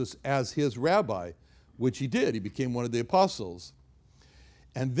Jesus as his rabbi, which he did. He became one of the apostles.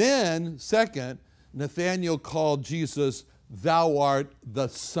 And then, second, Nathanael called Jesus, "Thou art the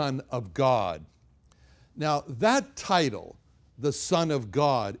Son of God." Now, that title, the Son of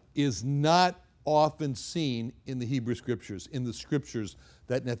God, is not often seen in the Hebrew Scriptures, in the Scriptures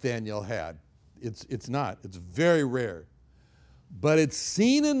that Nathanael had. It's not. It's very rare. But it's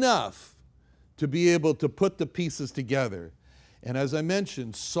seen enough to be able to put the pieces together. And as I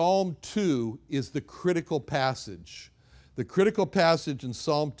mentioned, Psalm 2 is the critical passage. The critical passage in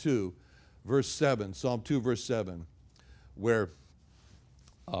Psalm 2, verse 7, Psalm 2, verse 7, where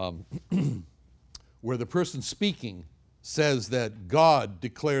the person speaking says that God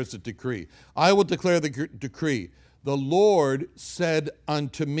declares a decree. I will declare the decree. The Lord said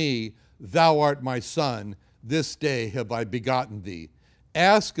unto me, Thou art my son, this day have I begotten thee.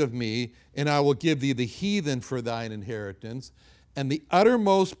 Ask of me, and I will give thee the heathen for thine inheritance, and the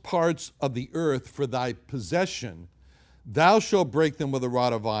uttermost parts of the earth for thy possession. Thou shalt break them with a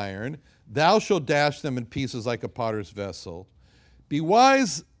rod of iron. Thou shalt dash them in pieces like a potter's vessel. Be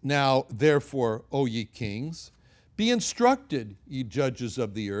wise now, therefore, O ye kings. Be instructed, ye judges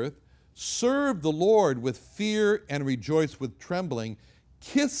of the earth. Serve the Lord with fear and rejoice with trembling.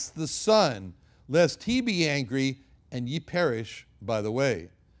 Kiss the Son, lest he be angry and ye perish by the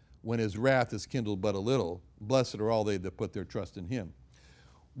way, when his wrath is kindled but a little. Blessed are all they that put their trust in him.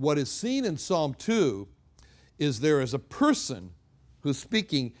 What is seen in Psalm 2 is there is a person who's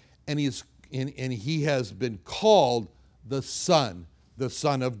speaking, and he has been called the Son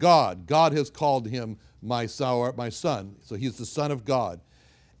of God. God has called him my son. So he's the Son of God.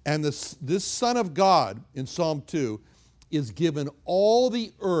 And this Son of God in Psalm 2 is given all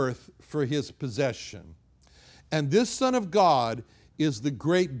the earth for his possession. And this Son of God is the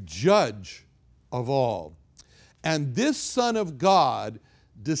great judge of all. And this Son of God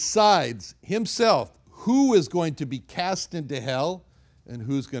decides himself who is going to be cast into hell and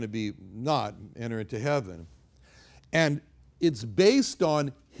who's going to be not enter into heaven. And it's based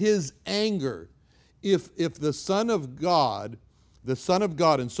on his anger. If the Son of God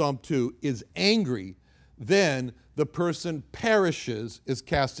in Psalm 2 is angry, then the person perishes, is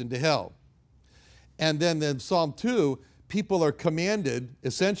cast into hell. And then in Psalm 2, people are commanded,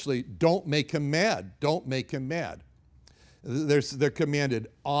 essentially, don't make him mad. Don't make him mad. They're commanded,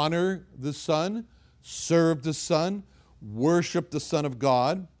 honor the Son, serve the Son, worship the Son of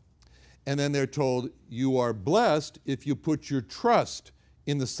God. And then they're told, you are blessed if you put your trust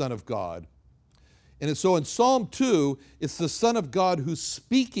in the Son of God. And so in Psalm 2, it's the Son of God who's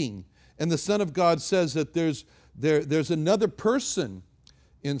speaking. And the Son of God says that there's another person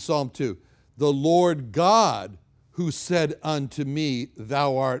in Psalm 2, the Lord God, who said unto me,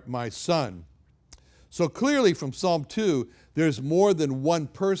 Thou art my Son. So clearly from Psalm 2, there's more than one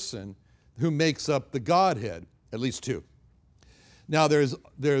person who makes up the Godhead, at least two. Now there's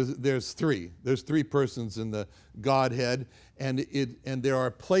three. There's three persons in the Godhead, and there are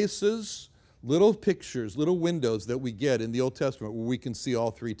places, little pictures, little windows that we get in the Old Testament where we can see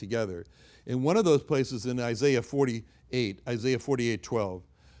all three together. And one of those places in Isaiah 48:12.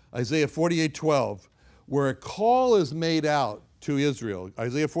 Isaiah 48:12, where a call is made out to Israel.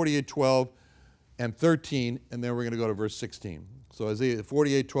 Isaiah 48:12 and 13, and then we're going to go to verse 16. So Isaiah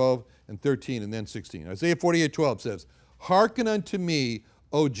 48:12 and 13, and then 16. Isaiah 48:12 says, Hearken unto me,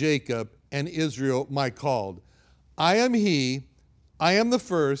 O Jacob, and Israel my called. I am he, I am the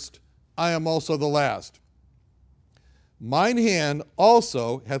first, I am also the last. Mine hand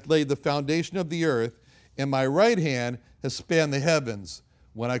also hath laid the foundation of the earth, and my right hand has spanned the heavens.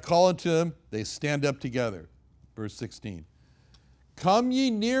 When I call unto them, they stand up together. Verse 16. Come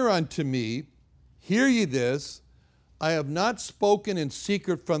ye near unto me, hear ye this. I have not spoken in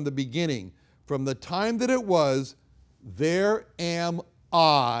secret from the beginning. From the time that it was, there am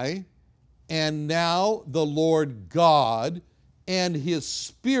I, and now the Lord God, and his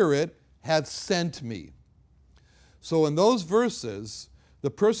Spirit hath sent me. So in those verses,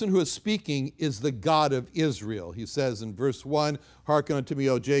 the person who is speaking is the God of Israel. He says in verse 1, hearken unto me,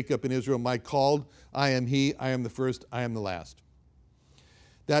 O Jacob and Israel, my called. I am he, I am the first, I am the last.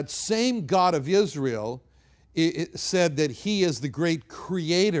 That same God of Israel, it said that he is the great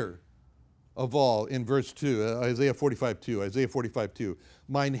creator of all in verse 2, Isaiah 45:2.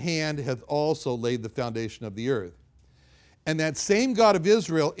 Mine hand hath also laid the foundation of the earth. And that same God of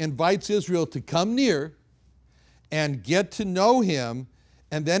Israel invites Israel to come near and get to know him.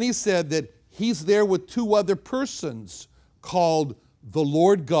 And then he said that he's there with two other persons called the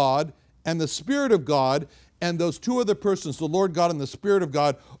Lord God and the Spirit of God. And those two other persons, the Lord God and the Spirit of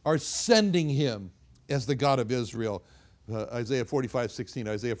God, are sending him as the God of Israel. Isaiah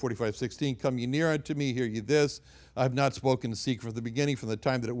 45:16, come ye near unto me, hear ye this. I have not spoken in secret from the beginning, from the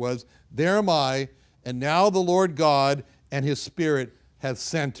time that it was. There am I, and now the Lord God and his Spirit hath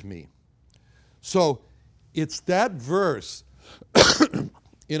sent me. So it's that verse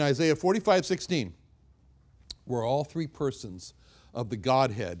in Isaiah 45:16 where all three persons of the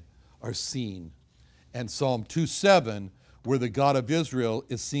Godhead are seen. And Psalm 2:7, where the God of Israel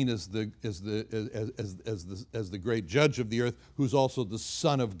is seen as the great judge of the earth, who's also the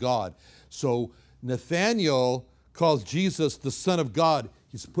Son of God. So Nathanael calls Jesus the Son of God.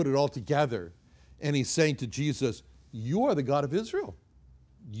 He's put it all together. And he's saying to Jesus, you are the God of Israel.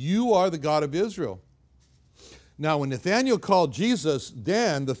 You are the God of Israel. Now, when Nathanael called Jesus,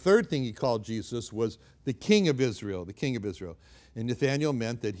 then the third thing he called Jesus was the King of Israel, the King of Israel. And Nathanael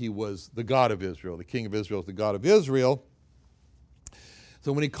meant that he was the God of Israel. The King of Israel is the God of Israel.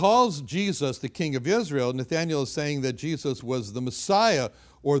 So when he calls Jesus the King of Israel, Nathanael is saying that Jesus was the Messiah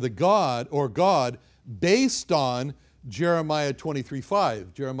or the God or God based on Jeremiah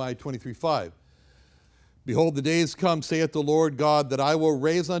 23:5. Jeremiah 23:5. Behold, the days come, saith the Lord God, that I will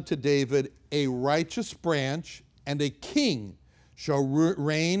raise unto David a righteous branch, and a king shall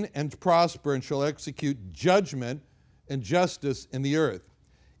reign and prosper, and shall execute judgment and justice in the earth.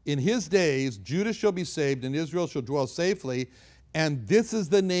 In his days Judah shall be saved, and Israel shall dwell safely, and this is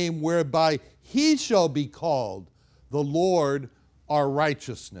the name whereby he shall be called, the Lord our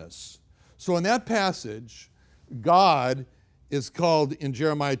righteousness. So in that passage, God is called in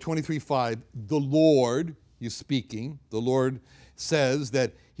Jeremiah 23:5, the Lord. He's speaking. The Lord says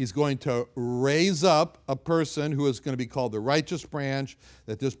that he's going to raise up a person who is going to be called the righteous branch,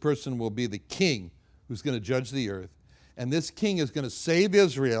 that this person will be the king who's going to judge the earth. And this king is going to save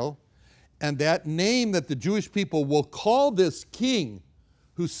Israel. And that name that the Jewish people will call this king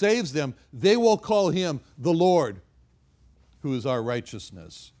who saves them, they will call him the Lord, who is our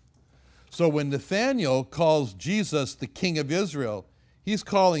righteousness. So when Nathanael calls Jesus the King of Israel, he's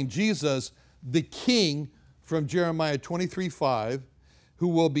calling Jesus the king from Jeremiah 23:5, who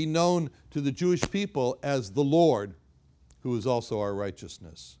will be known to the Jewish people as the Lord, who is also our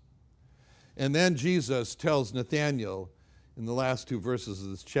righteousness. And then Jesus tells Nathanael in the last two verses of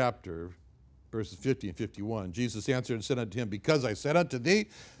this chapter, verses 50 and 51, Jesus answered and said unto him, because I said unto thee,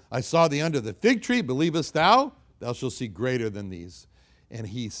 I saw thee under the fig tree, believest thou? Thou shalt see greater than these. And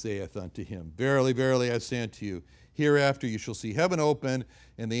he saith unto him, verily, verily, I say unto you, hereafter you shall see heaven open,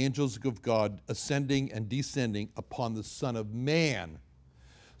 and the angels of God ascending and descending upon the Son of Man.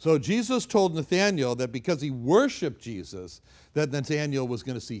 So Jesus told Nathanael that because he worshiped Jesus, that Nathanael was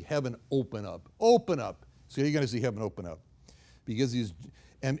going to see heaven open up. Open up. So you're going to see heaven open up. Because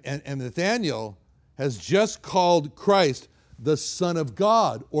and Nathanael has just called Christ the Son of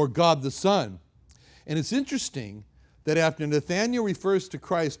God, or God the Son. And it's interesting that after Nathanael refers to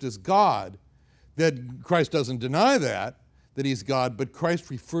Christ as God, that Christ doesn't deny that he's God, but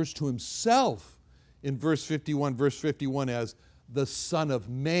Christ refers to himself in verse 51 as the Son of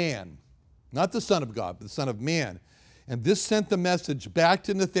Man. Not the Son of God, but the Son of Man. And this sent the message back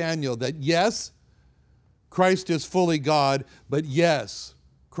to Nathanael that yes, Christ is fully God, but yes,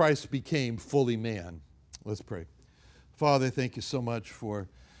 Christ became fully man. Let's pray. Father, thank you so much for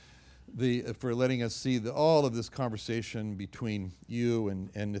letting us see all of this conversation between you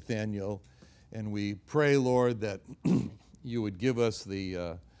and Nathanael. And we pray, Lord, that you would give us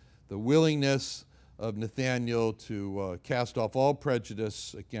the willingness of Nathanael to cast off all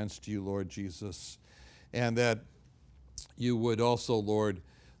prejudice against you, Lord Jesus, and that you would also, Lord,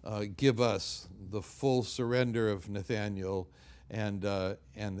 give us the full surrender of Nathanael and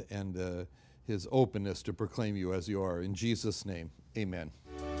his openness to proclaim you as you are. In Jesus' name, amen.